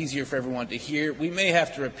stand up. It's easier for everyone to hear. We may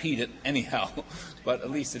have to repeat it anyhow, but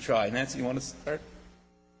at least to try. Nancy, you want to start?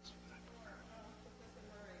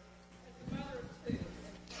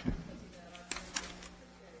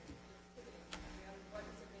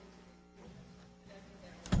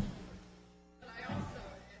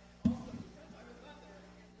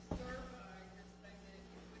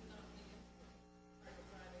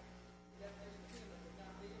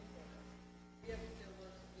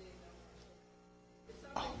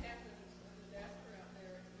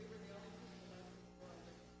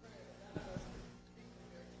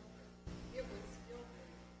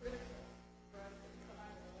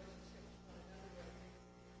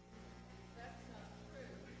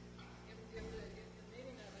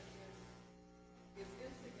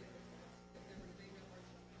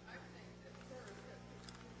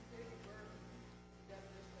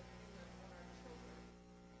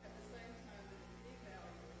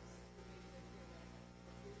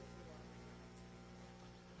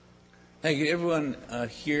 Thank you. Everyone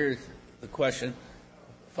hear the question.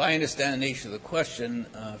 I understand the nature of the question,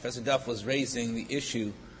 Professor Duff was raising the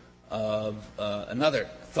issue of another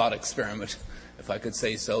thought experiment, if I could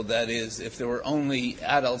say so. That is, if there were only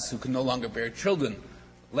adults who could no longer bear children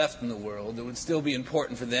left in the world, it would still be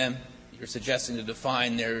important for them, you're suggesting, to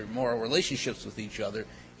define their moral relationships with each other,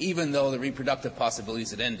 even though the reproductive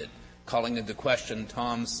possibilities had ended, calling into question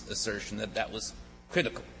Tom's assertion that that was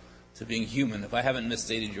critical to being human. If I haven't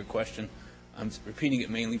misstated your question, I'm repeating it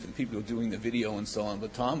mainly for the people who are doing the video and so on.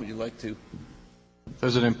 But Tom, would you like to?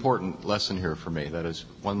 There's an important lesson here for me. That is,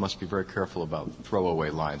 one must be very careful about throwaway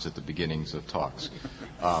lines at the beginnings of talks.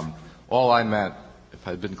 All I meant, if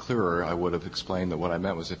I had been clearer, I would have explained that what I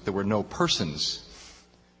meant was if there were no persons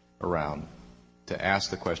around to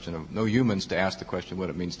ask the question, no humans to ask the question what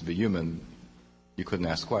it means to be human, you couldn't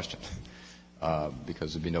ask the question.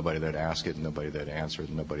 Because there'd be nobody there to ask it and nobody there to answer it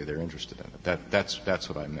and nobody there interested in it. That's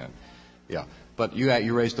what I meant. Yeah. But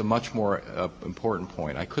you raised a much more important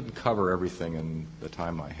point. I couldn't cover everything in the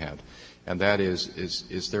time I had. And that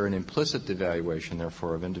is there an implicit devaluation,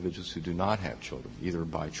 therefore, of individuals who do not have children, either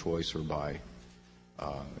by choice or by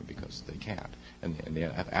because they can't? And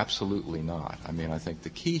absolutely not. I mean, I think the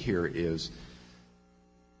key here is,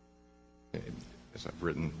 as I've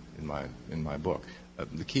written in my book,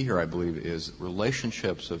 the key here, I believe, is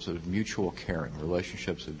relationships of sort of mutual caring,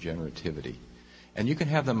 relationships of generativity. And you can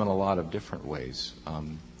have them in a lot of different ways.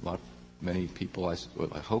 Many people,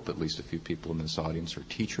 I hope at least a few people in this audience, are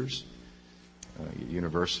teachers,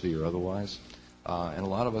 university or otherwise. And a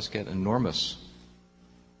lot of us get enormous,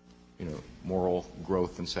 moral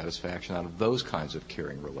growth and satisfaction out of those kinds of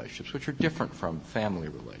caring relationships, which are different from family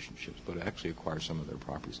relationships, but actually acquire some of their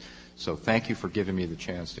properties. So thank you for giving me the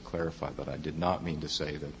chance to clarify that. I did not mean to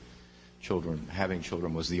say that having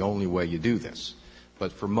children was the only way you do this.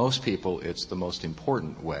 But for most people, it's the most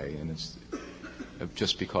important way, and it's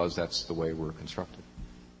just because that's the way we're constructed.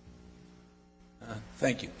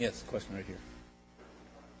 Thank you. Yes, question right here.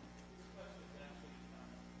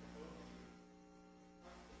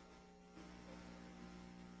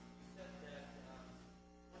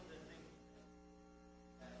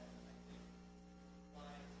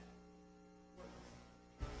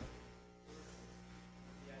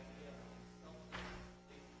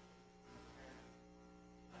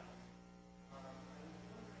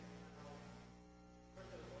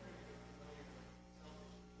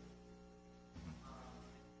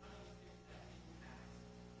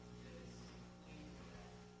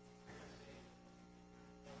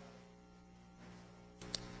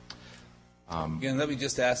 Again, let me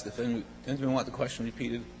just ask if anyone want the question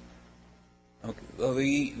repeated. Okay. Well,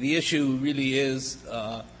 the issue really is,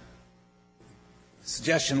 the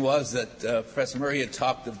suggestion was that Professor Murray had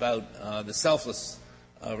talked about the selfless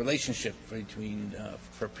relationship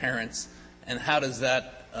for parents, and how does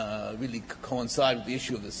that really coincide with the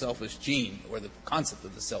issue of the selfish gene, or the concept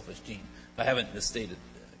of the selfish gene? I haven't misstated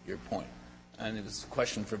your point. And it was a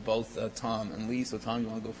question for both Tom and Lee. So, Tom, you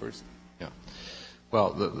want to go first? Yeah.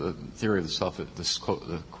 Well, the theory of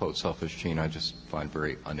the quote selfish gene, I just find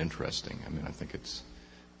very uninteresting. I mean, I think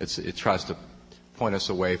it tries to point us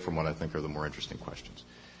away from what I think are the more interesting questions.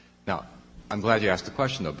 Now, I'm glad you asked the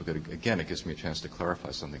question, though, because again, it gives me a chance to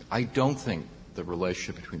clarify something. I don't think the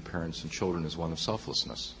relationship between parents and children is one of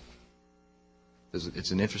selflessness.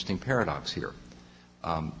 It's an interesting paradox here.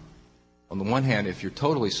 On the one hand, if you're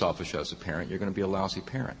totally selfish as a parent, you're going to be a lousy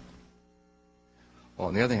parent. Well,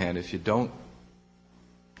 on the other hand, if you don't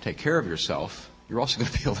take care of yourself, you're also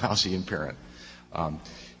going to be a lousy parent.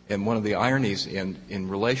 And one of the ironies in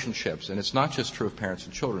relationships, and it's not just true of parents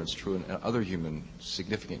and children, it's true in other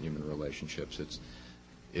significant human relationships.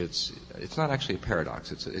 It's not actually a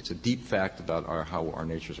paradox. It's a deep fact about how our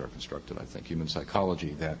natures are constructed, I think, human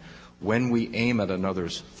psychology, that when we aim at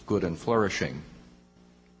another's good and flourishing,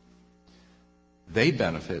 they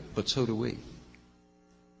benefit, but so do we.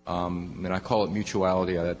 I call it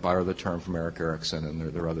mutuality. I borrow the term from Erik Erikson,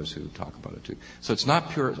 and there are others who talk about it too. So it's not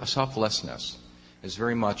pure selflessness. It's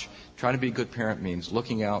very much trying to be a good parent means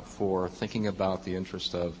looking out for, thinking about the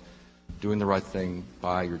interest of doing the right thing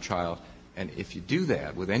by your child. And if you do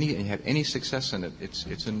that and you have any success in it,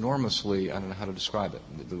 it's enormously, I don't know how to describe it.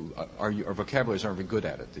 Our vocabularies aren't very good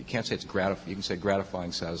at it. You can't say it's gratifying. You can say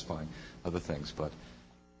gratifying, satisfying, other things, but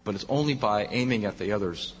it's only by aiming at the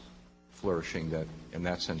other's flourishing that, in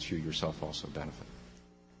that sense, you yourself also benefit.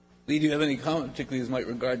 Lee, do you have any comment, particularly as might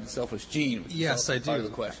regard the selfish gene? Yes, I do. Part of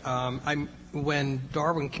the question. When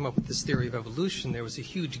Darwin came up with this theory of evolution, there was a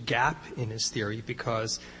huge gap in his theory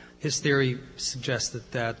because his theory suggested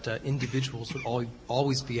that individuals would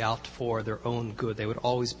always be out for their own good. They would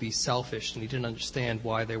always be selfish, and he didn't understand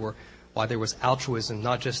why they were why there was altruism,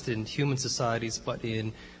 not just in human societies, but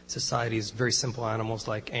in societies, very simple animals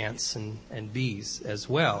like ants and bees as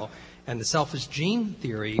well. And the selfish gene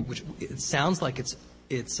theory, which it sounds like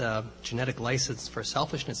it's a genetic license for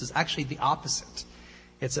selfishness, is actually the opposite.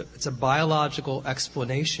 It's a biological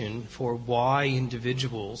explanation for why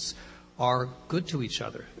individuals are good to each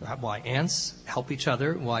other, why ants help each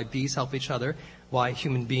other, why bees help each other, why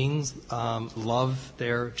human beings love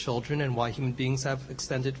their children, and why human beings have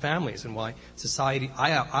extended families, and why society,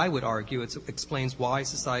 I would argue, it explains why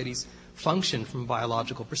societies function from a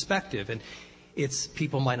biological perspective. And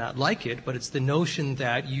people might not like it, but it's the notion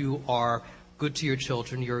that you are good to your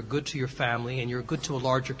children, you're good to your family, and you're good to a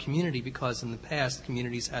larger community, because in the past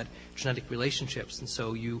communities had genetic relationships, and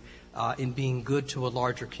so you, in being good to a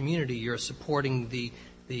larger community, you're supporting the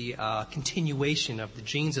continuation of the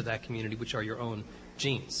genes of that community, which are your own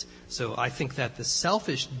genes. So I think that the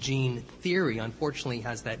selfish gene theory, unfortunately,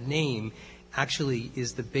 has that name, actually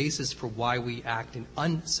is the basis for why we act in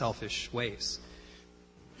unselfish ways.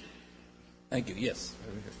 Thank you. Yes.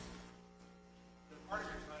 Part of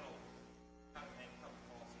your title, How to Make Public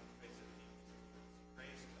Policy in the Face of Needs,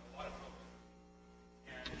 raised a lot of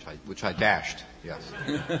hope. Which I dashed, yes.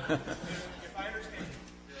 If I understand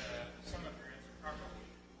some of your answer properly,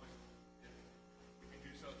 it was if we can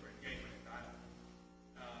do so through engagement and dialogue.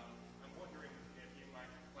 I'm wondering if you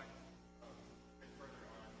might reflect a bit further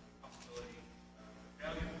on the possibility of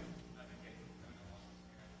failure of engagement and dialogue,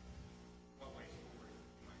 and what ways forward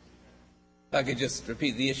you might see that. If I could just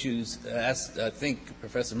repeat the issues, ask, I think,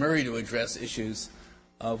 Professor Murray to address issues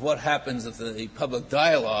of what happens if the public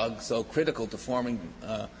dialogue, so critical to forming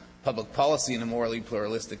public policy in a morally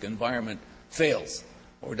pluralistic environment, fails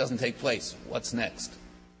or doesn't take place. What's next?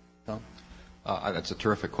 Tom? That's a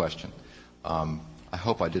terrific question. I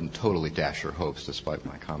hope I didn't totally dash your hopes despite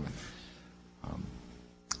my comment.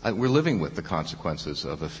 We're living with the consequences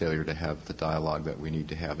of a failure to have the dialogue that we need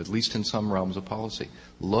to have, at least in some realms of policy.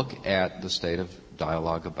 Look at the state of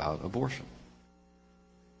dialogue about abortion.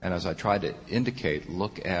 And as I tried to indicate,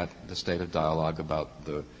 look at the state of dialogue about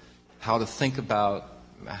how to think about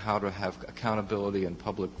how to have accountability and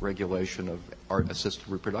public regulation of art-assisted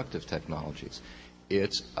reproductive technologies.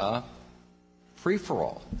 It's a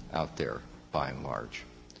free-for-all out there, by and large.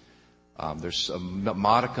 There's a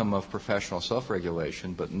modicum of professional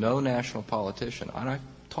self-regulation, but no national politician, and I've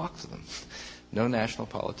talked to them, no national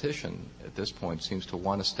politician at this point seems to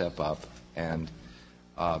want to step up and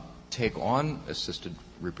take on assisted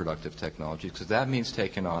reproductive technologies, because that means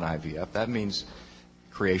taking on IVF, that means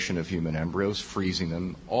creation of human embryos, freezing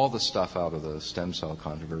them, all the stuff out of the stem cell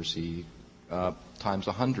controversy times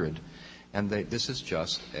 100. And this is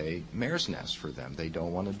just a mare's nest for them. They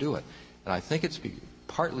don't want to do it. And I think it's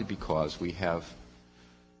partly because we have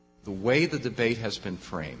the way the debate has been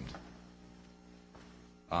framed.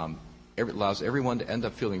 It allows everyone to end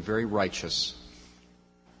up feeling very righteous.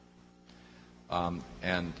 And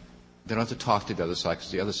they don't have to talk to the other side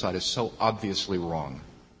because the other side is so obviously wrong.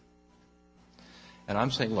 And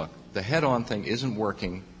I'm saying, look, the head-on thing isn't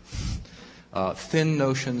working. Thin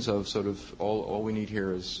notions of sort of all we need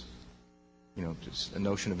here is, just a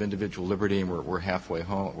notion of individual liberty, and we're halfway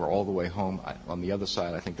home, we're all the way home. On the other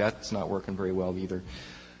side, I think that's not working very well either.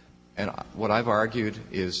 And what I've argued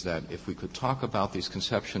is that if we could talk about these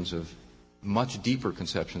conceptions of much deeper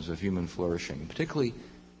conceptions of human flourishing, particularly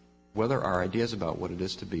whether our ideas about what it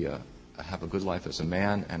is to be have a good life as a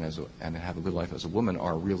man and have a good life as a woman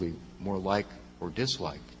are really more like or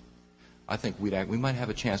dislike, I think we might have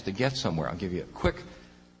a chance to get somewhere. I'll give you a quick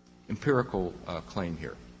empirical claim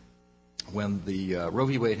here. When the Roe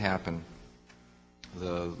v. Wade happened,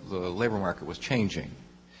 the labor market was changing.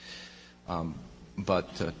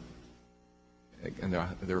 But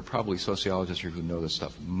there are probably sociologists here who know this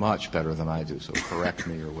stuff much better than I do, so correct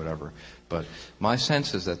me or whatever. But my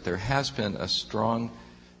sense is that there has been a strong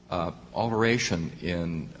alteration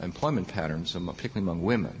in employment patterns, particularly among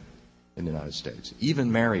women in the United States.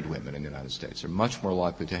 Even married women in the United States are much more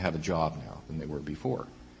likely to have a job now than they were before.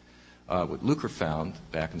 What Luker found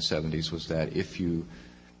back in the 70s was that if you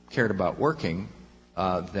cared about working,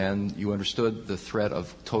 then you understood the threat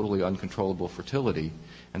of totally uncontrollable fertility,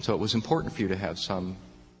 and so it was important for you to have some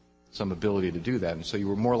ability to do that, and so you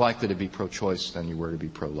were more likely to be pro-choice than you were to be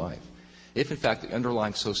pro-life. If, in fact, the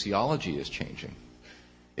underlying sociology is changing,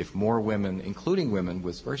 if more women, including women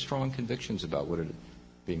with very strong convictions about what it is,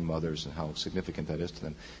 being mothers and how significant that is to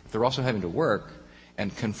them, if they're also having to work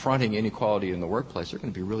and confronting inequality in the workplace, they're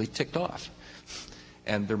going to be really ticked off.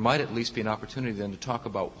 And there might at least be an opportunity then to talk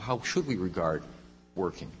about how should we regard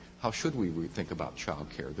working? How should we think about child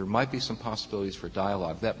care? There might be some possibilities for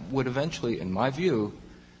dialogue that would eventually, in my view,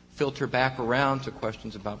 filter back around to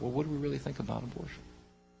questions about, well, what do we really think about abortion?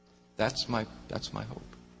 That's my hope.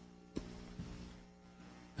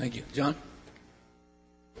 Thank you. John?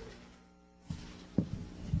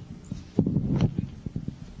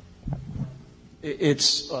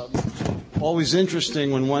 It's always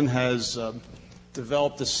interesting when one has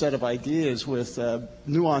developed a set of ideas with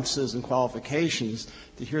nuances and qualifications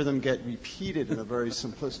to hear them get repeated in a very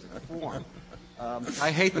simplistic form. I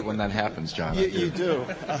hate it when that happens, John. You do.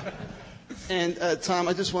 And Tom,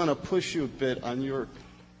 I just want to push you a bit on your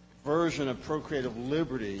version of procreative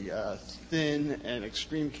liberty, thin and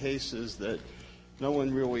extreme cases that no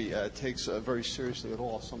one really takes very seriously at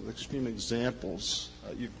all, some of the extreme examples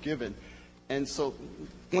you've given. And so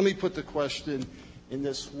let me put the question in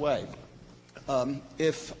this way.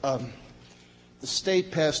 If the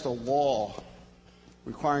state passed a law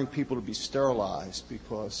requiring people to be sterilized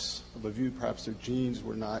because of a view perhaps their genes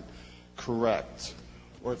were not correct,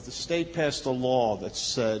 or if the state passed a law that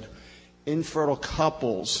said infertile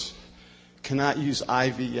couples cannot use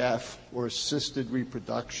IVF or assisted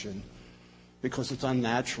reproduction because it's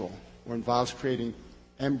unnatural or involves creating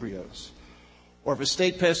embryos, or if a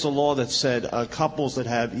state passed a law that said couples that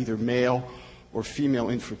have either male or female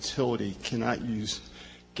infertility cannot use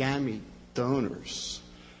gamete donors,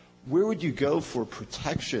 where would you go for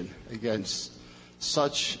protection against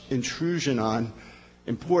such intrusion on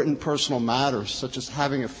important personal matters such as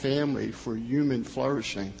having a family for human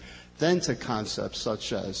flourishing than to concepts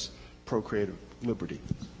such as procreative liberty?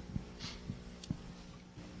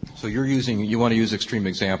 So you want to use extreme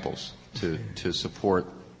examples to support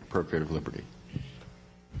procreative liberty.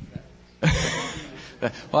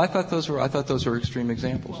 Well, I thought those were extreme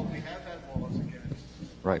examples. Well, we have had laws against.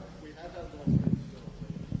 Right. We have had laws against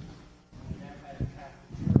sterilization. We have had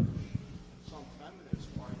Catholic Church, some feminists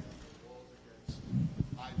arguing for laws against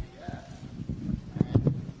IVF.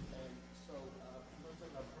 And so, we're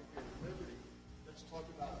talking about procreative liberty. Let's talk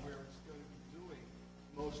about where it's going to be doing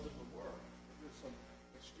most of the work. There's some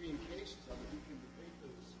extreme cases of it. We can debate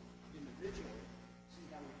those individually, see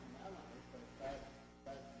how we come out on it, but that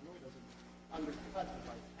really doesn't undercut the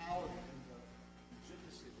vitality and the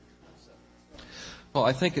legitimacy of the concept itself. Well,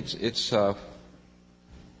 I think it's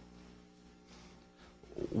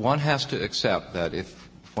one has to accept that if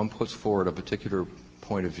one puts forward a particular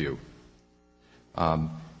point of view,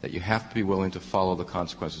 that you have to be willing to follow the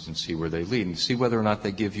consequences and see where they lead and see whether or not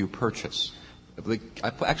they give you purchase.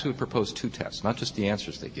 I actually propose two tests, not just the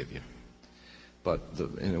answers they give you, but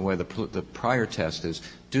in a way the prior test is,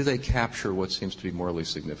 do they capture what seems to be morally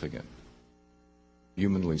significant,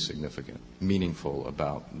 humanly significant, meaningful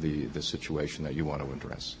about the situation that you want to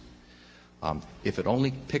address? If it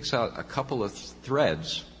only picks out a couple of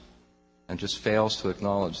threads and just fails to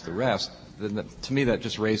acknowledge the rest, then to me that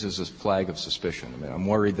just raises a flag of suspicion. I mean, I'm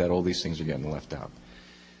worried that all these things are getting left out.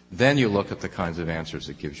 Then you look at the kinds of answers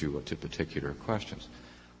it gives you to particular questions.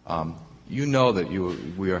 You know that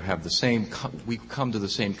we come to the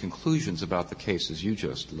same conclusions about the cases you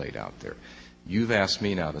just laid out there. You've asked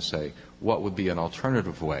me now to say what would be an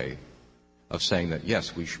alternative way of saying that,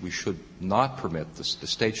 yes, we should not permit this, the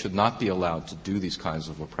state should not be allowed to do these kinds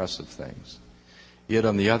of oppressive things. Yet,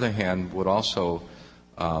 on the other hand, would also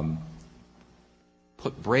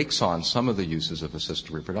put brakes on some of the uses of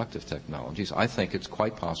assisted reproductive technologies. I think it's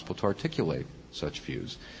quite possible to articulate such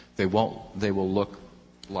views. They will look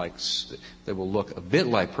a bit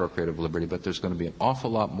like procreative liberty, but there's going to be an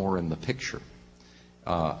awful lot more in the picture.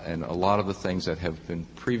 And a lot of the things that have been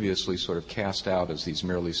previously sort of cast out as these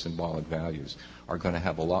merely symbolic values are going to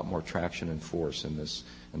have a lot more traction and force in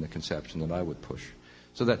the conception that I would push.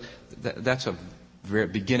 So that's a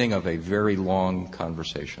beginning of a very long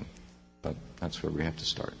conversation, but that's where we have to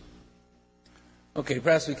start. Okay,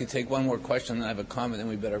 perhaps we could take one more question, and I have a comment, then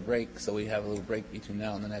we better break, so we have a little break between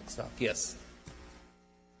now and the next talk. Yes.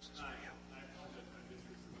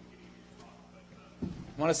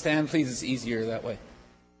 Want to stand, please? It's easier that way.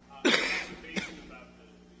 Observation about the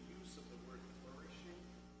use of the word flourishing.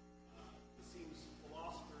 It seems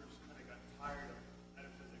philosophers kind of got tired of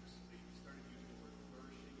metaphysics. They started using the word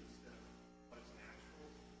flourishing instead of what is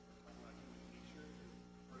natural, or talking about human nature.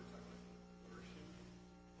 Or talking about flourishing.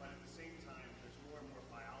 But at the same time, there's more and more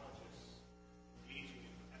biologists engaging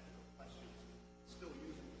in ethical questions, still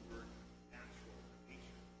using the word natural or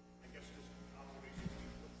nature. I guess just observations.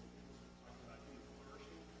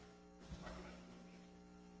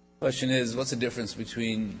 Question is, what's the difference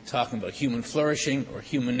between talking about human flourishing or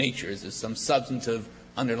human nature? Is there some substantive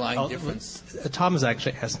underlying difference? Tom has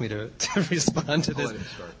actually asked me to respond to this.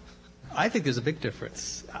 I think there's a big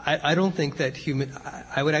difference. I don't think that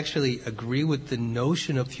I would actually agree with the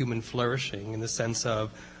notion of human flourishing in the sense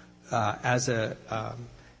of as a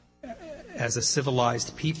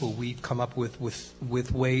civilized people, we've come up with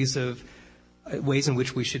ways in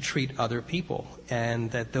which we should treat other people,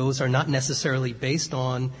 and that those are not necessarily based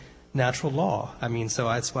on natural law. I mean, so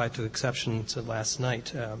that's why I took exception to last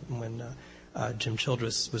night when Jim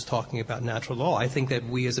Childress was talking about natural law. I think that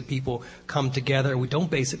we as a people come together. We don't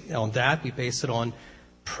base it on that. We base it on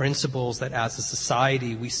principles that as a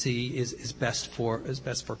society we see is best for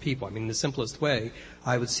people. I mean, in the simplest way,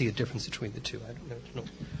 I would see a difference between the two. I don't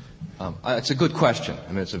know. It's a good question.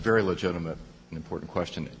 I mean, it's a very legitimate and important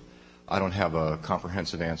question. I don't have a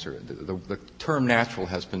comprehensive answer. The term natural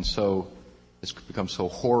has become so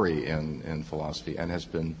hoary in philosophy and has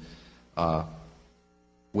been,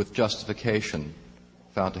 with justification,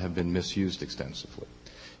 found to have been misused extensively.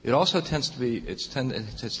 It also tends to be, it's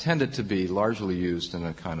tended to be largely used in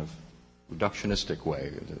a kind of reductionistic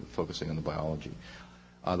way, focusing on the biology.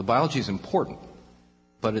 The biology is important,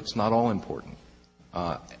 but it's not all important.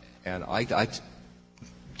 And I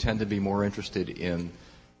tend to be more interested in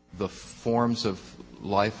the forms of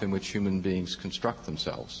life in which human beings construct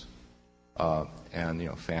themselves.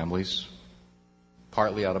 And, families,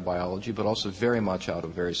 partly out of biology, but also very much out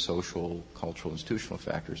of very social, cultural, institutional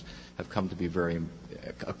factors, have come to be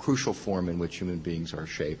a crucial form in which human beings are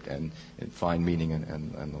shaped and find meaning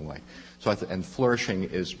and the like. So and flourishing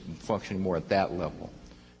is functioning more at that level,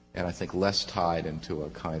 and I think less tied into a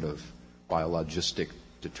kind of biologistic,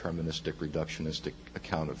 deterministic, reductionistic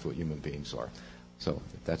account of what human beings are. So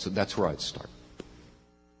that's where I'd start.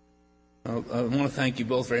 I want to thank you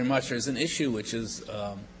both very much. There's an issue which has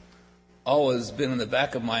always been in the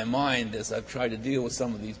back of my mind as I've tried to deal with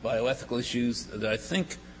some of these bioethical issues that I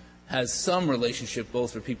think has some relationship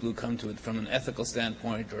both for people who come to it from an ethical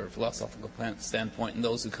standpoint or a philosophical standpoint and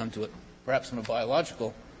those who come to it perhaps from a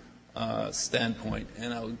biological standpoint.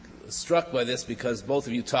 And I was struck by this because both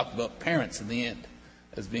of you talked about parents in the end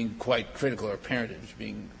as being quite critical, or parentage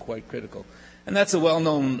being quite critical. And that's a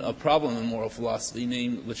well-known problem in moral philosophy,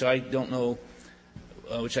 which I don't know,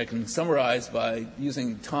 which I can summarize by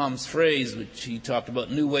using Tom's phrase, which he talked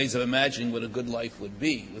about, new ways of imagining what a good life would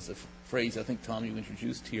be, was a phrase I think, Tom, you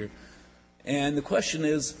introduced here. And the question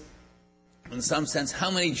is, in some sense,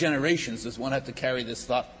 how many generations does one have to carry this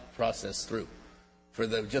thought process through? For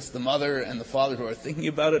just the mother and the father who are thinking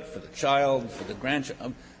about it, for the child, for the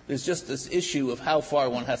grandchild. There's just this issue of how far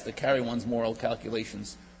one has to carry one's moral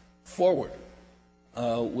calculations forward,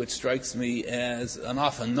 which strikes me as an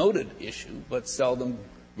often noted issue, but seldom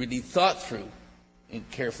really thought through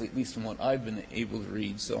carefully, at least from what I've been able to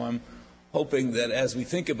read. So I'm hoping that as we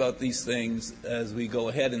think about these things, as we go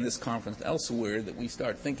ahead in this conference elsewhere, that we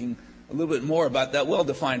start thinking a little bit more about that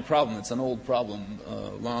well-defined problem. It's an old problem,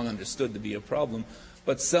 long understood to be a problem,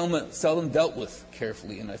 but seldom dealt with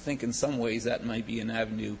carefully. And I think in some ways that might be an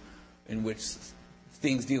avenue in which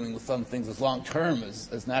things dealing with some things as long-term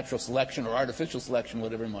as natural selection or artificial selection,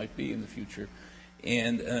 whatever it might be in the future,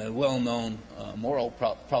 and a well-known moral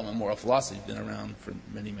problem in moral philosophy has been around for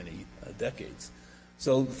many, many decades.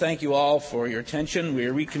 So thank you all for your attention. We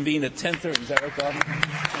reconvene at 10:30. Is that right, Bob? 10:30.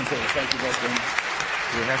 Thank you both very much.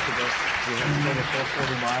 We have to go the full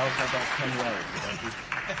 40 miles. How about 10 yards? Thank you.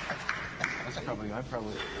 I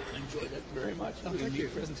probably enjoyed it very much. Thank you.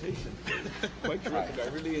 Presentation. Quite terrific. I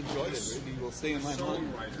really enjoyed it. Really will stay in my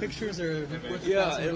mind. Pictures are yeah.